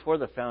plan before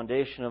the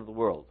foundation of the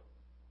world.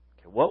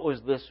 Okay, what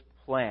was this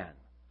plan?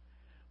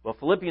 Well,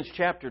 Philippians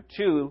chapter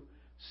 2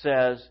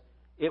 says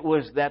it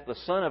was that the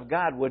Son of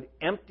God would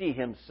empty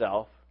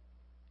Himself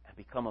and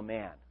become a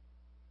man.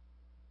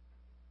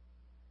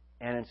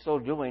 And in so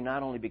doing,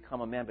 not only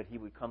become a man, but He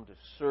would come to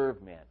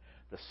serve man.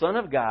 The Son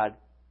of God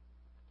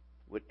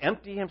would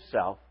empty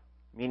Himself,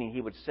 meaning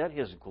He would set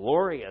His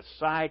glory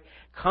aside,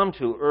 come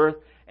to earth,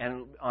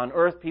 and on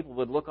earth people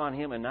would look on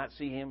Him and not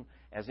see Him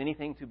as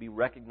anything to be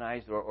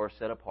recognized or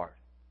set apart.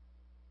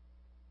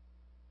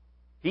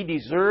 He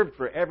deserved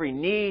for every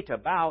knee to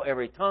bow,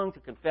 every tongue to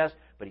confess,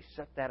 but He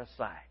set that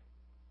aside.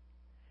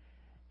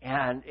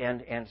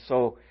 And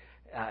so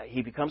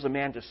He becomes a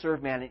man to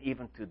serve man and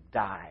even to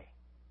die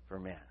for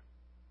man.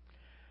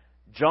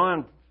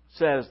 John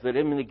says that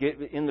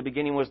in the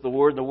beginning was the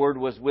Word, and the Word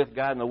was with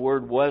God, and the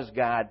Word was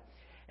God.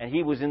 And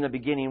He was in the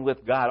beginning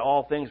with God.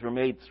 All things were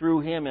made through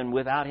Him, and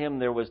without Him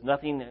there was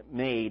nothing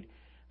made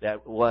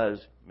that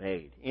was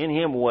made. In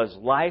Him was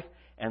life,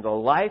 and the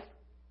life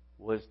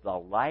was the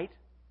light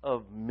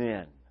of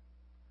men.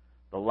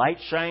 The light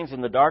shines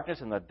in the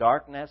darkness, and the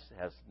darkness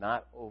has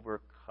not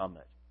overcome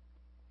it.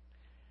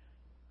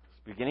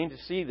 It's beginning to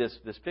see this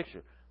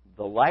picture.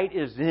 The light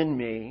is in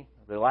me.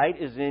 The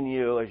light is in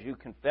you as you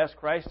confess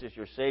Christ as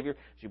your Savior,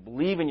 as you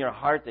believe in your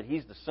heart that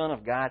He's the Son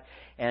of God,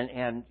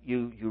 and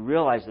you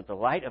realize that the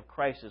light of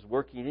Christ is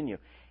working in you.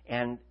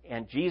 And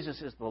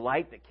Jesus is the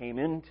light that came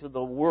into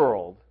the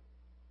world.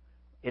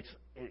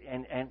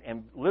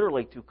 And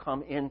literally to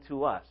come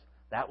into us.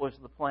 That was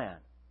the plan.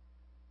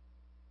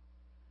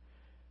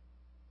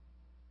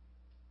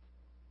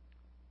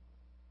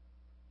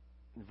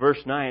 In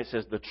verse 9 it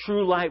says, "The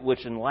true light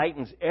which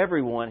enlightens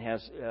everyone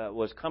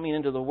was coming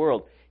into the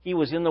world. He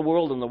was in the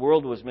world, and the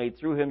world was made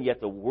through Him, yet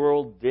the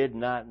world did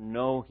not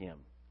know Him."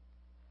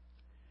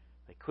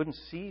 They couldn't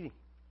see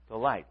the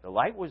light. The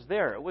light was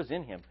there. It was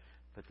in Him,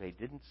 but they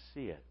didn't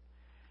see it.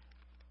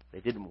 They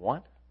didn't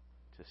want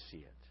to see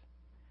it.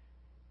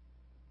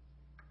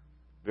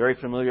 Very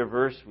familiar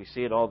verse. We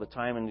see it all the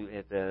time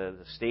at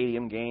the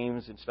stadium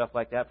games and stuff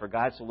like that. "For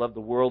God so loved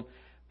the world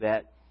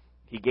that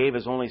He gave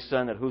His only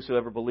Son, that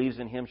whosoever believes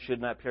in Him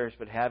should not perish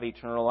but have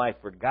eternal life.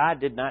 For God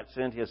did not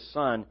send His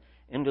Son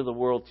into the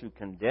world to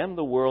condemn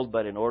the world,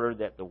 but in order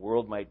that the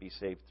world might be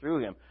saved through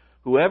Him.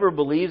 Whoever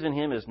believes in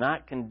Him is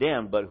not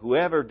condemned, but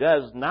whoever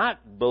does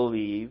not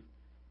believe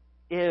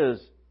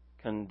is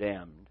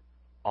condemned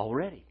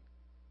already,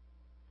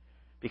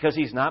 because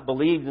he's not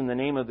believed in the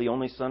name of the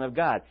only Son of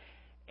God."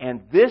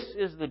 And this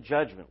is the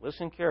judgment.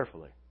 Listen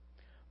carefully.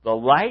 The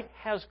light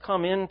has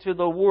come into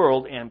the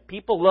world, and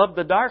people love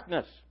the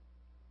darkness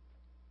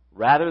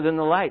rather than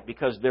the light,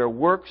 because their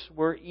works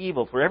were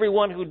evil. For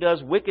everyone who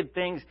does wicked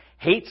things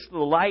hates the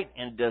light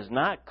and does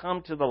not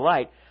come to the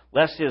light,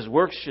 lest his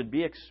works should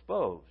be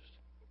exposed.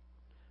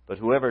 But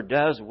whoever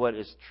does what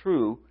is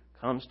true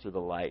comes to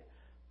the light,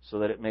 so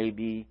that it may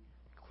be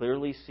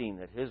clearly seen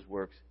that his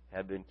works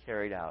have been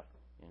carried out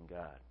in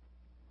God.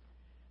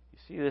 You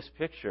see this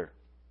picture?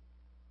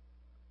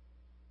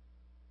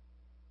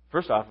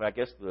 First off, I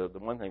guess the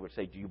one thing would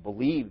say, do you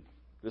believe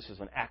this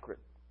is an accurate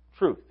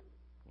truth?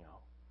 You know,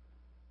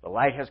 the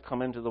light has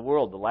come into the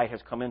world. The light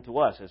has come into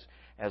us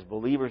as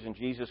believers in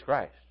Jesus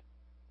Christ.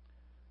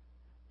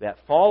 That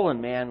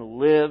fallen man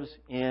lives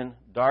in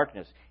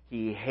darkness.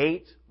 He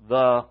hates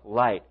the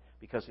light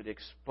because it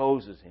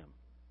exposes him.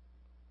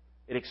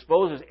 It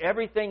exposes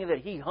everything that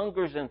he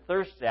hungers and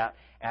thirsts at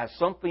as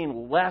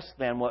something less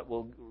than what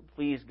will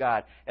please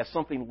God, as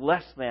something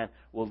less than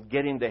will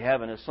get him to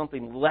heaven, as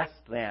something less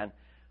than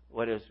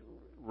what is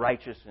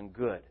righteous and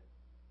good.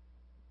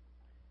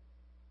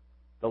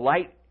 The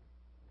light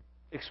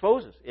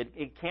exposes.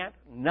 It can't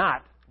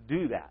not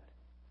do that.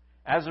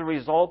 As a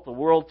result, the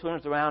world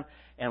turns around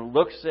and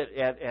looks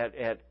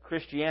at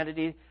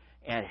Christianity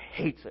and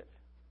hates it.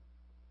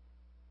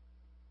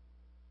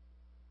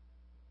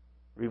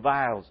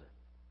 Reviles it.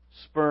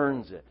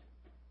 Spurns it.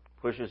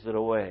 Pushes it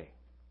away.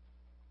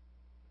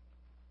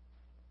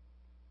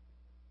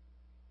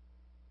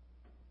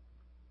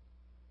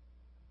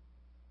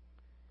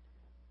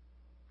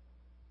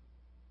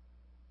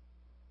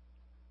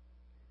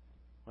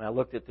 When I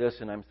looked at this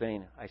and I'm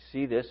saying, I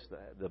see this,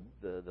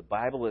 the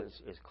Bible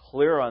is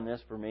clear on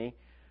this for me.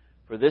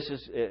 For this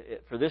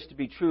to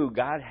be true,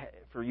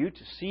 for you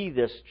to see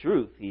this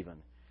truth even,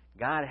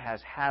 God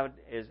has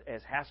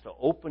to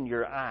open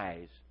your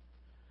eyes.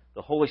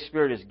 The Holy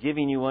Spirit is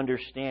giving you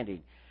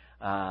understanding.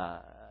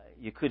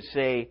 You could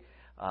say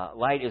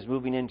light is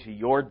moving into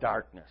your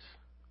darkness.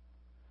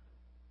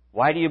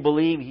 Why do you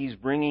believe He's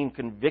bringing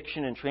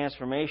conviction and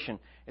transformation?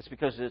 It's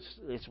because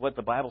it's what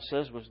the Bible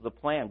says was the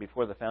plan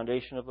before the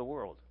foundation of the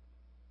world.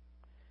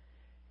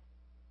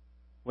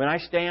 When I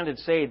stand and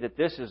say that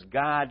this is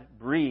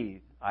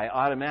God-breathed, I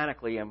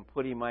automatically am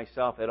putting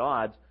myself at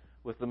odds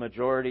with the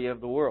majority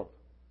of the world.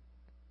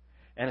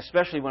 And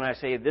especially when I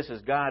say this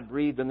is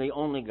God-breathed and the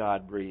only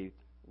God-breathed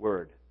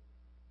Word.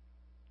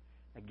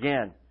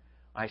 Again,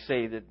 I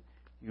say that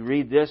you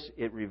read this,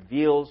 it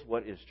reveals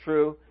what is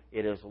true.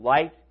 It is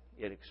light.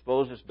 It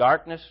exposes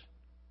darkness.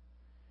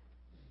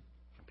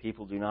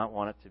 People do not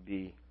want it to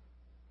be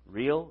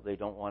real. They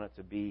don't want it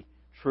to be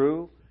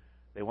true.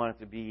 They want it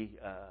to be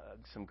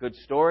some good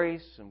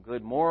stories, some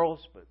good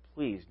morals, but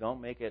please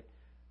don't make it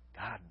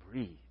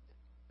God-breathed.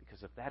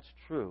 Because if that's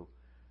true,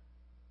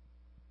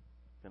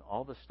 then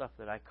all the stuff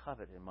that I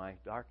covet in my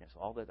darkness,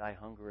 all that I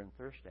hunger and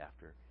thirst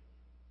after,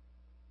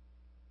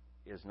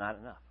 is not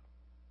enough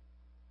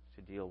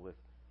to deal with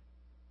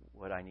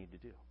what I need to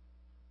do.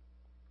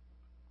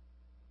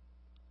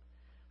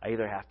 I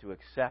either have to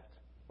accept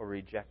or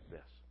reject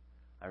this.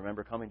 I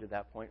remember coming to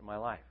that point in my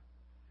life.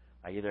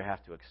 I either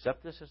have to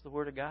accept this as the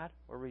Word of God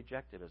or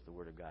reject it as the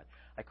Word of God.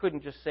 I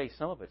couldn't just say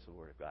some of it's the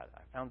Word of God.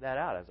 I found that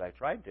out as I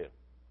tried to.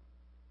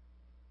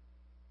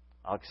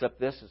 I'll accept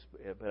this,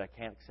 but I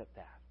can't accept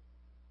that.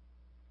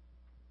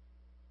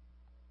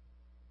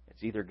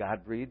 It's either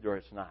God-breathed or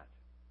it's not.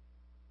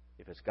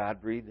 If it's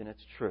God-breathed, then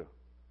it's true.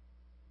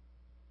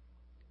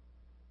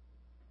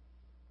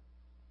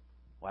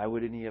 Why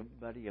would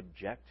anybody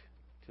object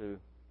to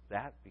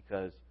that?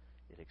 Because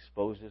it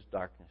exposes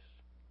darkness.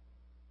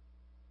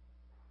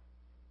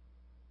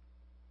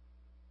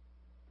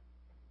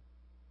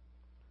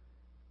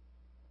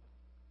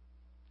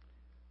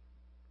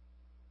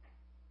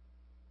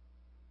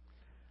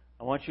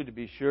 I want you to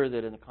be sure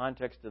that in the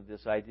context of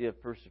this idea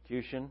of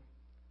persecution,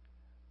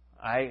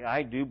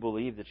 I do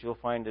believe that you'll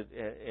find that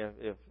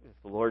if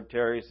the Lord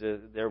tarries,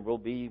 there will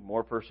be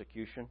more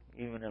persecution,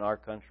 even in our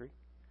country.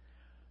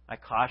 I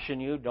caution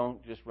you,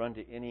 don't just run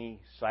to any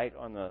site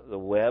on the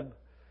web,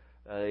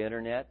 the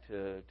internet,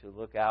 to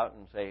look out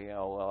and say, I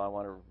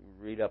want to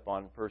read up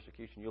on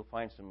persecution. You'll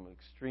find some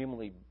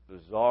extremely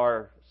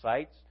bizarre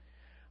sites.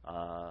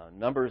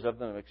 Numbers of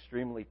them are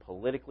extremely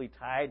politically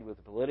tied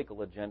with political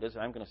agendas.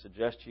 I'm going to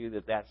suggest to you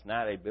that that's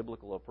not a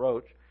biblical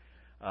approach.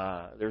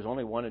 There's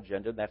only one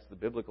agenda, that's the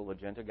biblical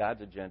agenda,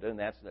 God's agenda, and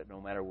that's that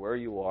no matter where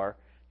you are,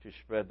 to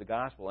spread the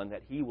gospel, and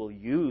that He will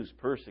use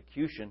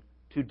persecution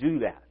to do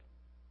that.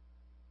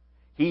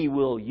 He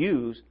will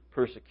use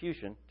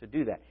persecution to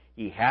do that.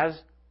 He has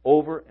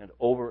over and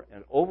over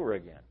and over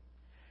again.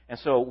 And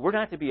so we're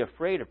not to be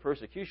afraid of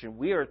persecution.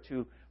 We are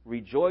to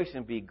rejoice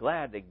and be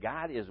glad that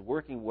God is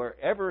working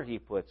wherever He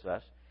puts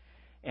us,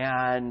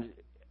 and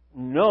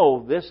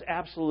know this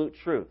absolute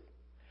truth,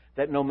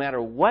 that no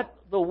matter what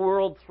the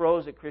world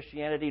throws at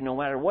Christianity, no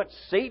matter what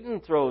Satan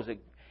throws at,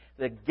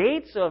 the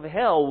gates of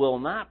hell will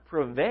not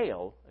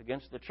prevail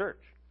against the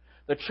church.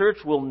 The church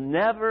will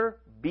never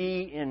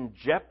be in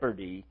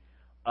jeopardy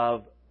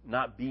of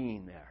not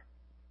being there.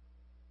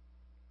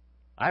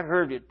 I've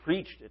heard it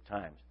preached at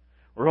times.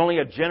 We're only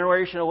a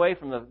generation away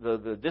from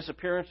the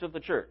disappearance of the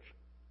church.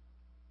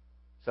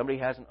 Somebody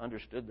hasn't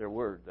understood their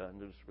word,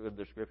 understood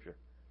their Scripture.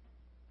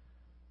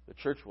 The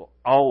church will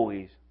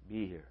always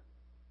be here.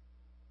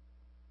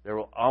 There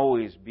will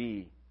always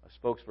be a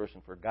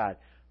spokesperson for God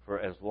for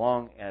as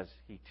long as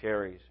He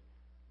tarries.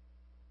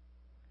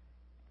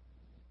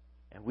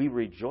 And we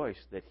rejoice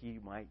that He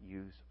might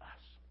use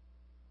us,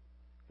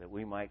 that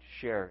we might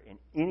share in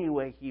any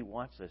way He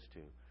wants us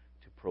to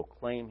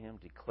proclaim Him,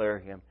 declare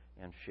Him,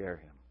 and share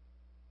Him,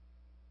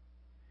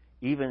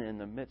 even in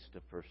the midst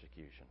of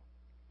persecution.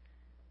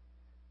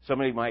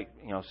 Somebody might,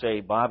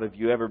 say, Bob, have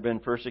you ever been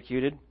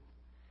persecuted?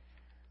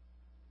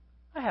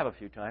 I have a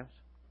few times.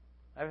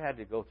 I've had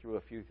to go through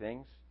a few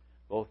things,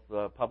 both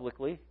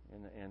publicly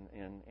and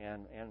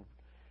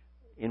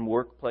in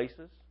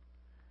workplaces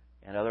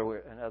and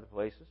other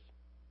places.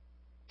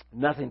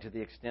 Nothing to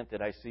the extent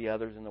that I see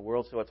others in the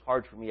world, so it's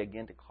hard for me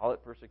again to call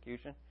it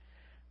persecution.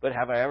 But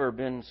have I ever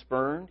been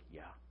spurned?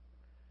 Yeah.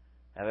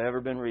 Have I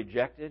ever been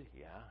rejected?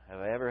 Yeah. Have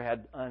I ever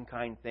had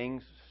unkind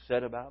things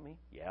said about me?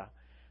 Yeah.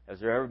 Has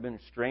there ever been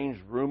strange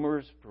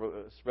rumors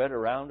spread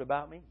around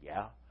about me?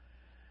 Yeah.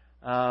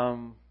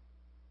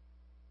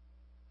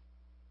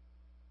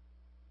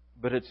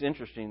 But it's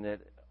interesting that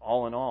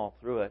all in all,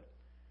 through it,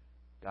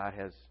 God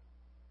has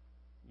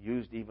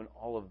used even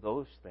all of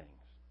those things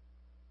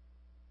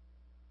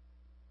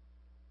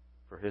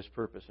for His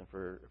purpose and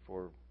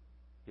for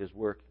His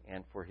work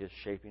and for His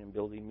shaping and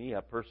building me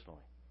up personally.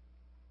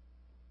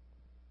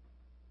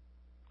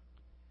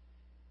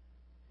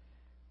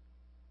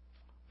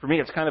 For me,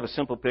 it's kind of a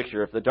simple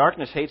picture. If the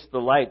darkness hates the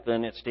light,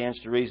 then it stands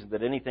to reason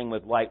that anything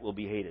with light will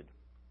be hated.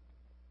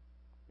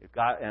 If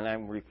God, and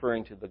I'm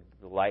referring to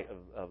the light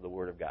of the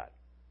Word of God,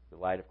 the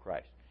light of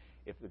Christ.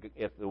 If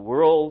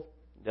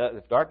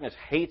darkness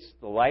hates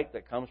the light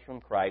that comes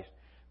from Christ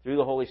through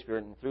the Holy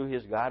Spirit and through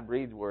His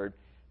God-breathed Word,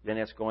 then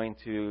it's going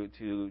to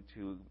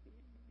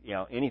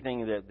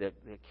anything that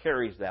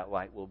carries that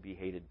light will be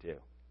hated too.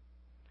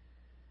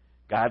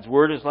 God's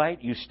Word is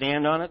light. You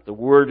stand on it. The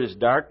Word is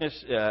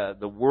darkness.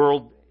 The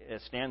world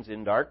stands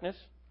in darkness,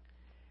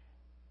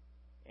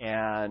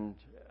 and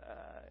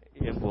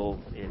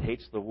it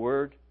hates the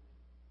Word.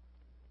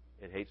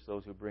 It hates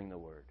those who bring the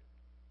Word.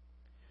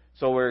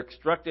 So we're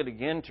instructed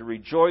again to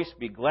rejoice,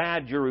 be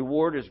glad. Your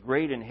reward is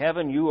great in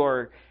heaven. You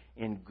are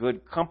in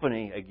good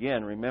company.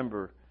 Again,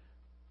 remember,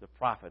 the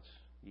prophets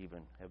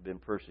even have been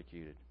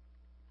persecuted.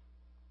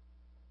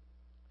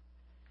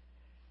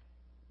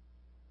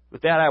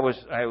 With that, I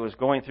was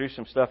going through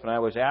some stuff, and I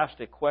was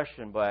asked a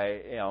question by,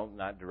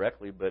 not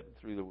directly, but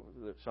through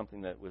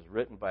something that was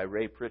written by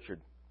Ray Pritchard.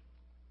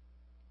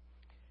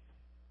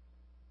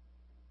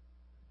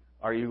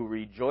 Are you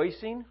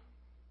rejoicing,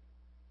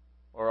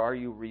 or are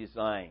you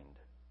resigned?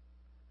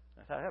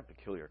 I thought, that's a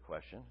peculiar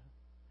question.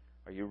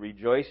 Are you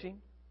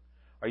rejoicing?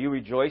 Are you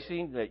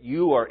rejoicing that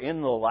you are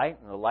in the light,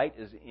 and the light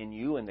is in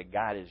you, and that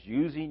God is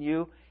using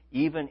you,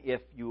 even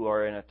if you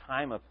are in a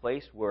time, a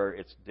place where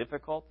it's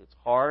difficult, it's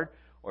hard,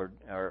 or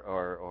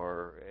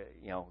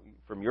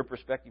from your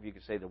perspective, you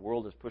could say the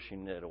world is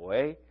pushing it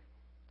away?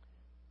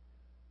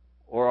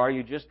 Or are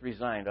you just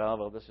resigned? Oh,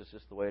 well, this is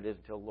just the way it is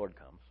until the Lord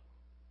comes.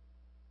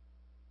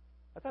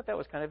 I thought that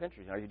was kind of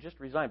interesting. Are you just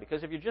resigned?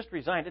 Because if you're just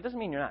resigned, it doesn't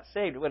mean you're not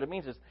saved. What it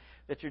means is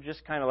that you're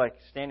just kind of like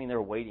standing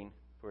there waiting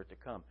for it to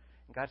come.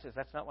 And God says,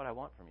 that's not what I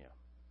want from you.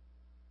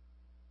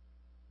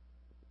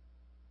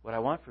 What I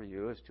want for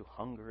you is to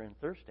hunger and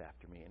thirst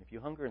after me. And if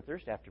you hunger and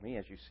thirst after me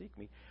as you seek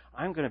me,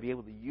 I'm going to be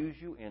able to use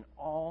you in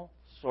all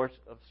sorts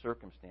of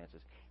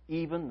circumstances,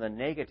 even the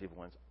negative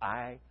ones.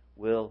 I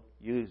will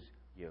use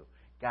you.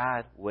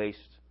 God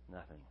wastes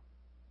nothing.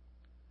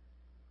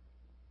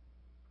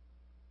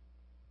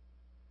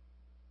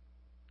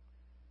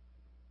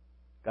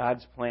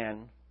 God's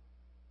plan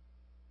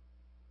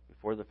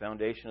before the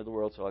foundation of the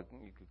world, so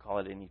you could call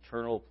it an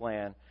eternal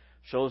plan,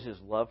 shows His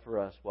love for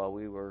us while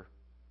we were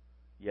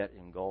yet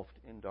engulfed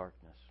in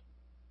darkness.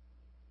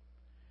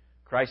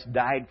 Christ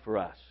died for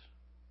us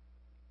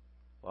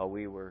while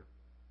we were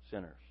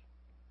sinners.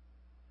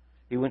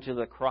 He went to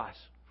the cross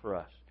for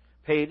us,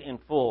 paid in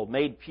full,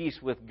 made peace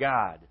with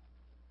God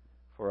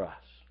for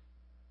us,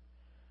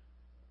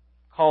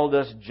 called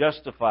us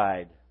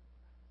justified,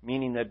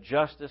 meaning that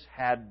justice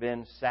had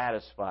been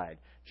satisfied.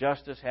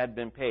 Justice had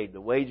been paid.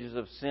 The wages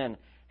of sin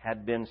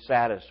had been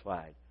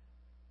satisfied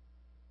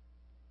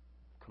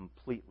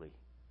completely.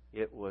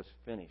 It was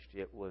finished.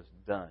 It was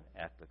done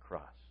at the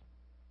cross.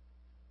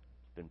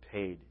 It's been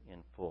paid in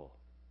full.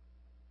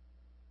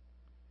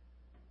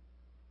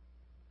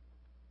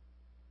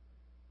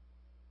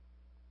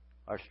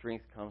 Our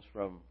strength comes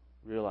from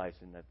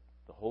realizing that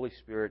the Holy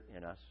Spirit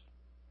in us,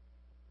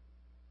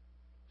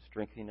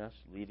 strengthening us,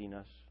 leading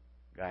us,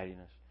 guiding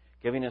us,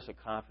 giving us a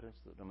confidence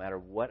that no matter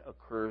what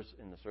occurs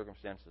in the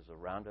circumstances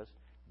around us,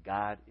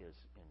 God is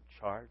in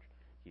charge.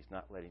 He's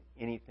not letting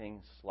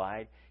anything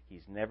slide.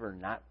 He's never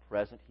not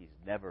present. He's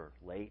never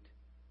late.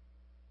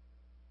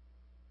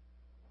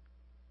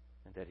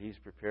 And that He's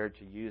prepared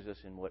to use us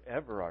in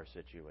whatever our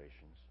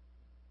situations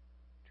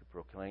to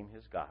proclaim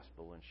His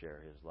gospel and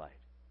share His light.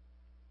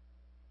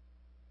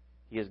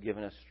 He has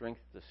given us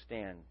strength to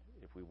stand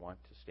if we want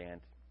to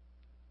stand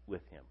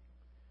with Him.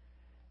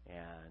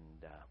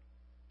 And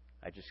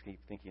I just keep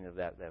thinking of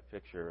that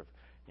picture of,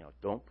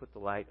 don't put the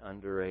light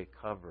under a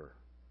cover.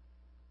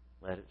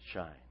 Let it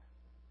shine.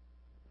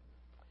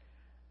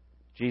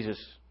 Jesus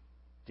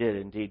did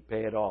indeed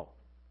pay it all.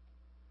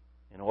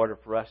 In order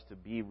for us to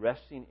be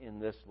resting in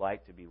this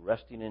light, to be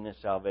resting in His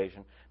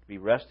salvation, to be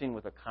resting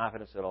with a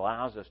confidence that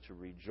allows us to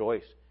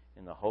rejoice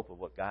in the hope of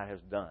what God has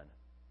done.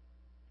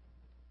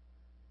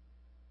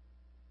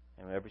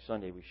 And every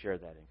Sunday we share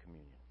that in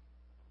communion.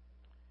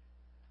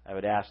 I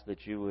would ask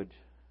that you would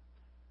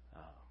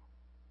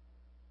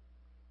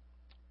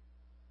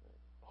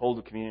hold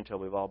the communion until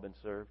we've all been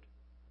served,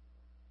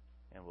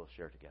 and we'll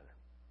share together.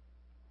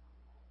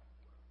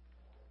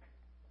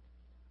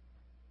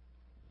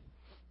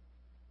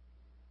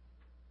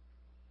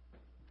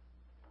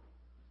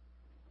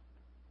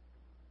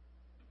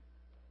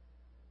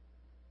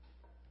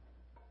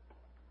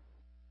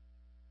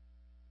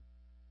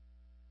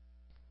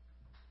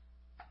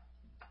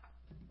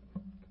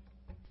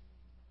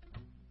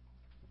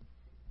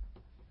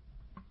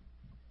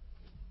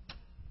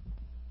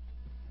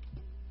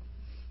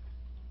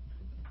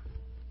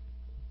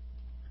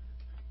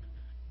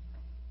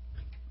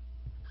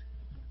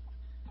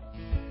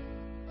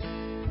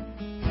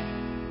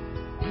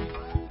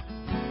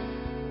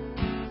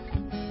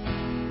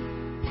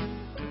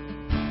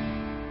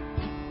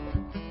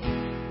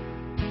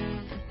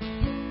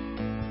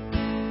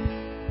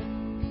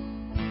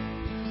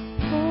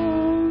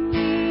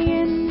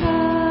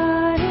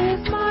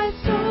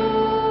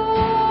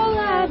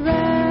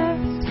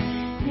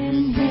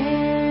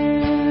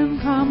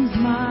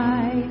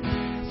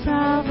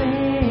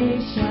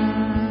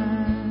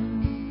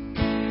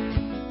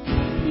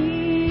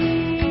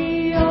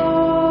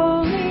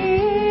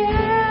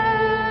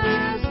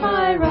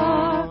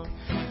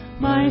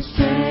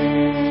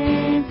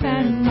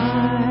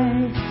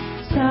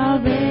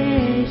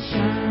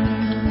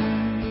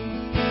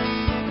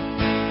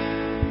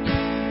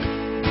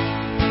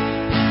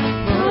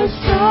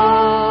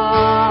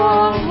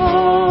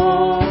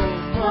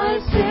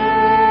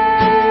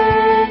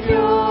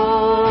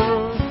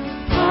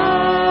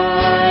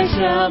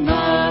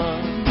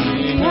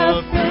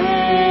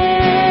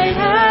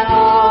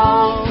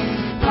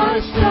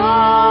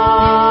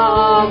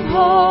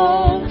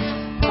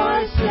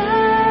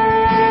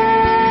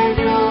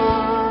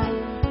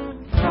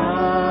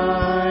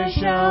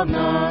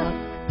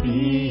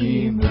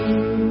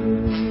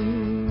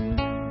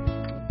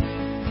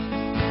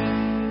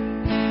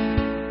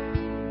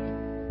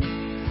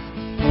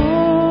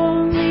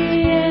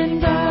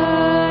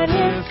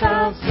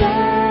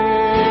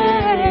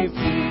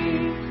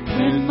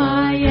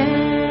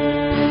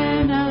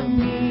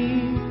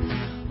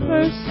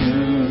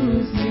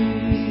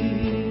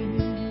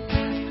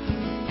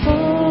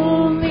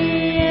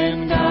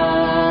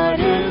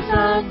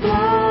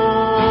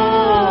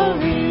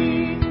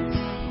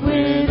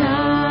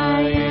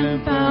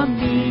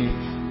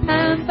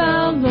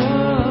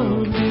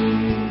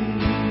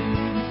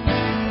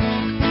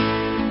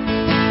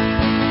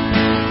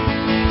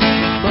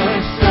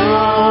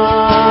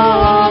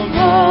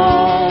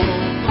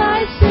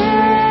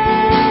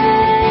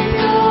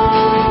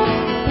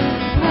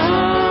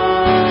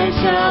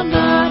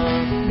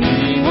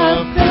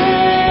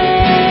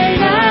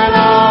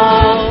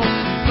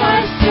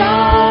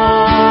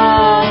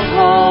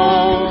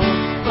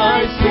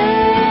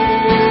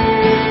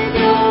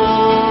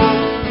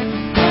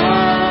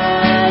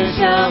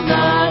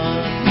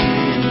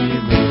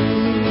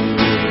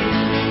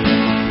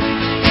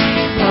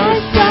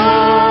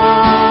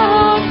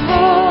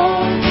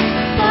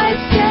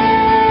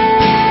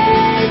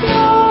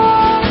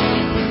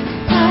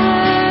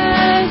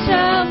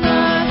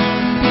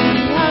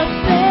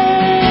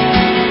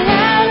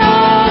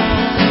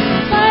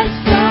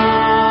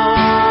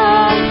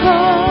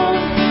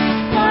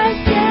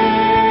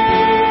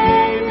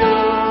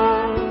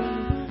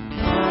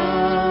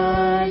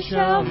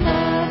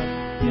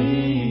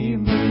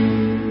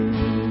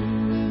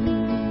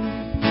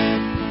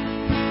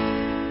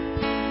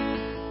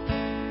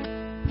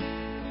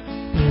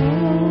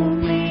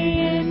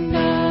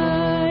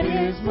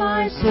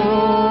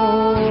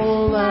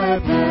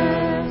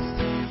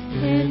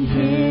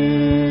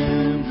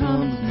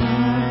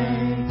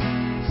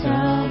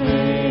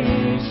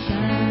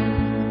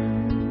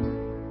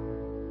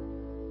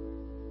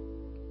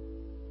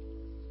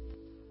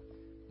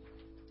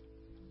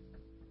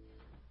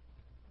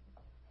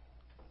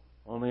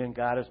 Only in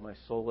God is my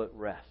soul at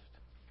rest.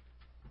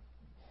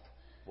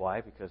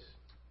 Why? Because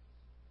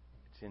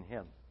it's in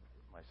Him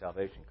my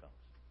salvation comes.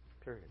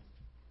 Period.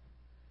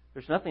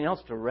 There's nothing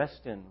else to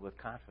rest in with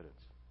confidence.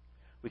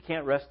 We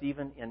can't rest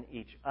even in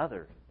each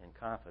other in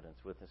confidence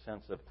with a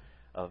sense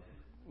of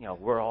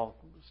we're all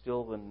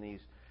still in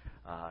these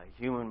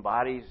human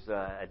bodies.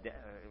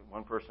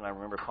 One person I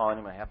remember calling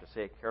them, I have to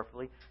say it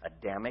carefully,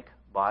 Adamic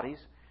bodies,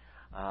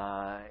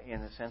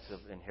 in the sense of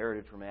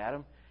inherited from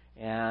Adam.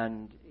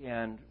 and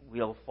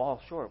we'll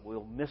fall short.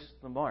 We'll miss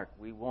the mark.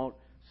 We won't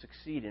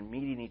succeed in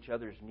meeting each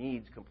other's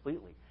needs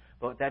completely.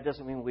 But that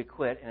doesn't mean we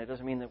quit, and it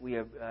doesn't mean that we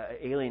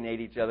alienate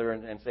each other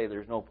and say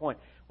there's no point.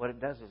 What it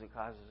does is it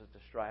causes us to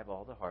strive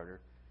all the harder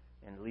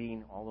and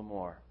lean all the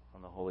more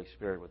on the Holy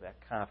Spirit with that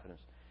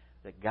confidence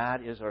that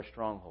God is our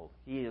stronghold.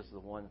 He is the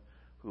one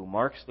who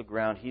marks the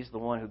ground. He's the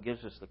one who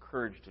gives us the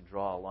courage to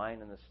draw a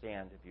line in the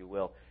sand, if you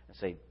will, and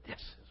say, this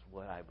is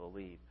what I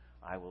believe.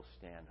 I will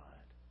stand on it.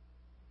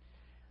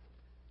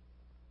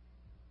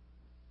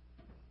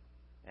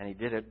 And He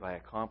did it by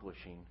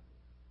accomplishing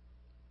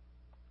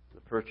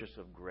the purchase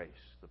of grace,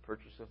 the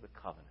purchase of the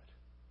covenant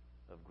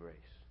of grace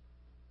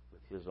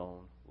with His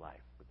own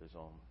life, with His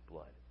own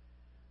blood.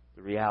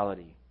 The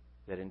reality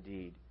that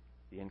indeed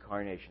the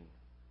incarnation,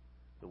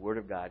 the Word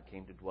of God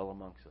came to dwell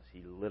amongst us.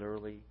 He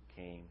literally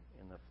came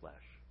in the flesh,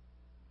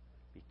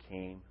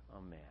 became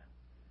a man.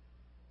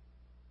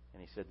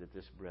 And He said that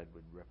this bread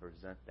would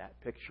represent that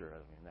picture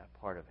of Him, that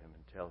part of Him,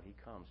 until He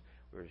comes.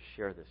 We're to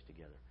share this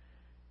together.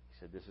 He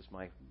said, this is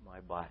my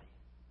body.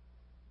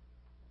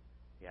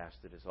 He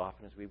asked that as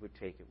often as we would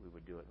take it, we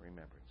would do it in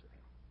remembrance of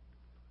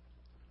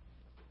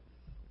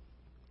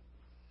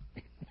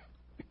Him.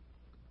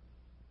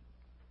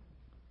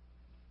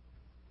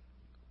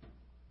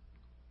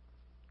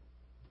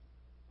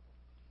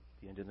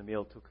 At the end of the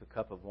meal, took the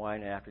cup of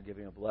wine, and after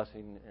giving a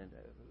blessing, and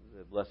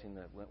the blessing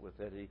that went with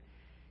it,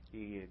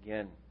 he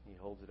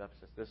holds it up and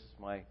says, this is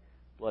my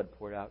blood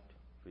poured out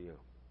for you.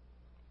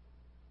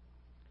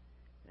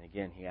 And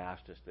again, He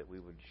asked us that we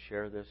would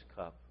share this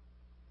cup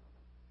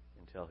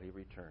until He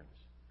returns.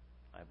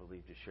 I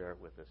believe to share it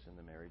with us in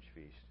the marriage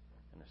feast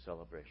and the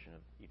celebration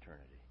of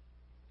eternity.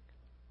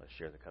 Let's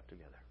share the cup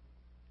together.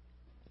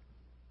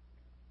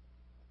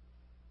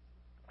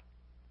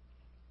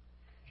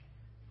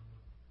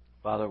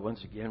 Father,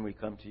 once again we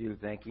come to You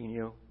thanking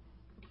You,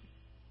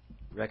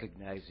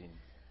 recognizing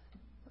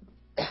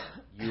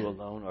You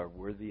alone are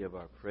worthy of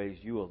our praise.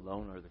 You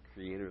alone are the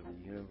creator of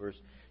the universe.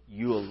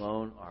 You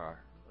alone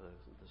are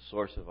the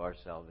source of our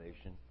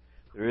salvation.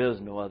 There is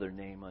no other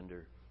name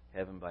under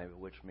heaven by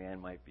which man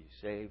might be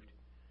saved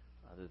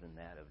other than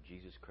that of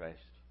Jesus Christ,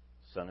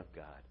 Son of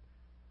God,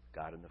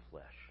 God in the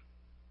flesh.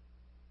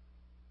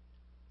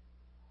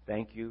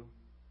 Thank You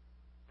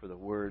for the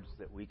words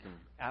that we can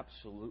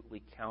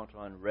absolutely count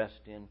on,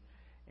 rest in,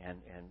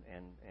 and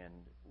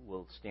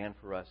will stand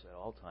for us at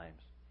all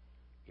times.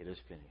 It is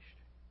finished.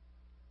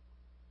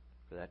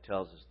 For that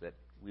tells us that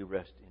we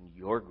rest in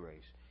Your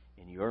grace,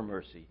 in Your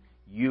mercy.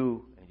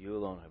 You and You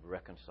alone have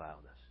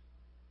reconciled us.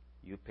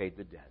 You paid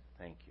the debt.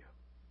 Thank You.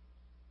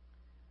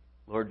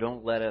 Lord,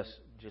 don't let us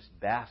just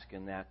bask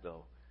in that,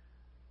 though.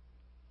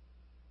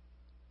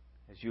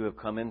 As You have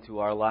come into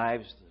our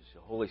lives, there's the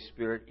Holy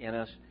Spirit in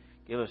us.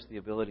 Give us the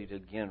ability to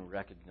again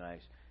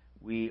recognize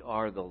we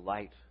are the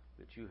light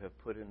that You have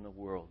put in the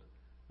world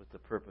with the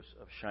purpose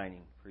of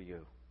shining for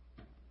You.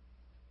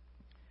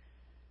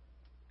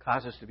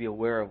 Cause us to be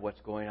aware of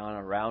what's going on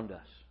around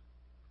us.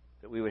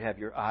 That we would have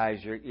Your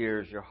eyes, Your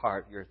ears, Your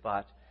heart, Your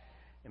thoughts,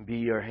 and be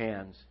Your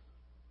hands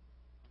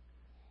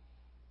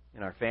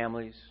in our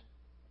families,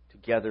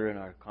 together in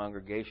our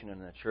congregation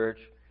and in the church,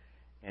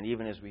 and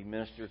even as we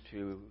minister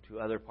to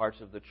other parts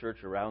of the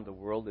church around the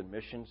world in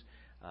missions,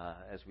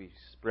 as we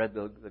spread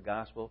the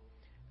gospel.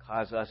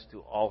 Cause us to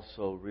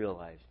also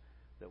realize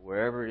that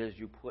wherever it is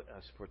You put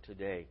us for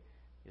today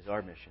is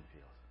our mission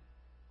field.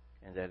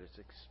 And that it's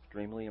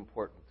extremely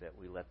important that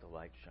we let the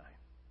light shine.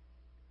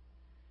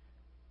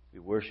 We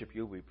worship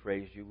You, we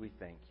praise You, we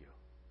thank You.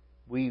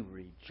 We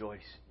rejoice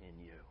in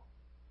You.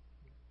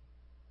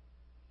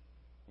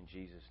 In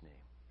Jesus' name,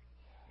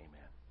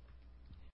 amen.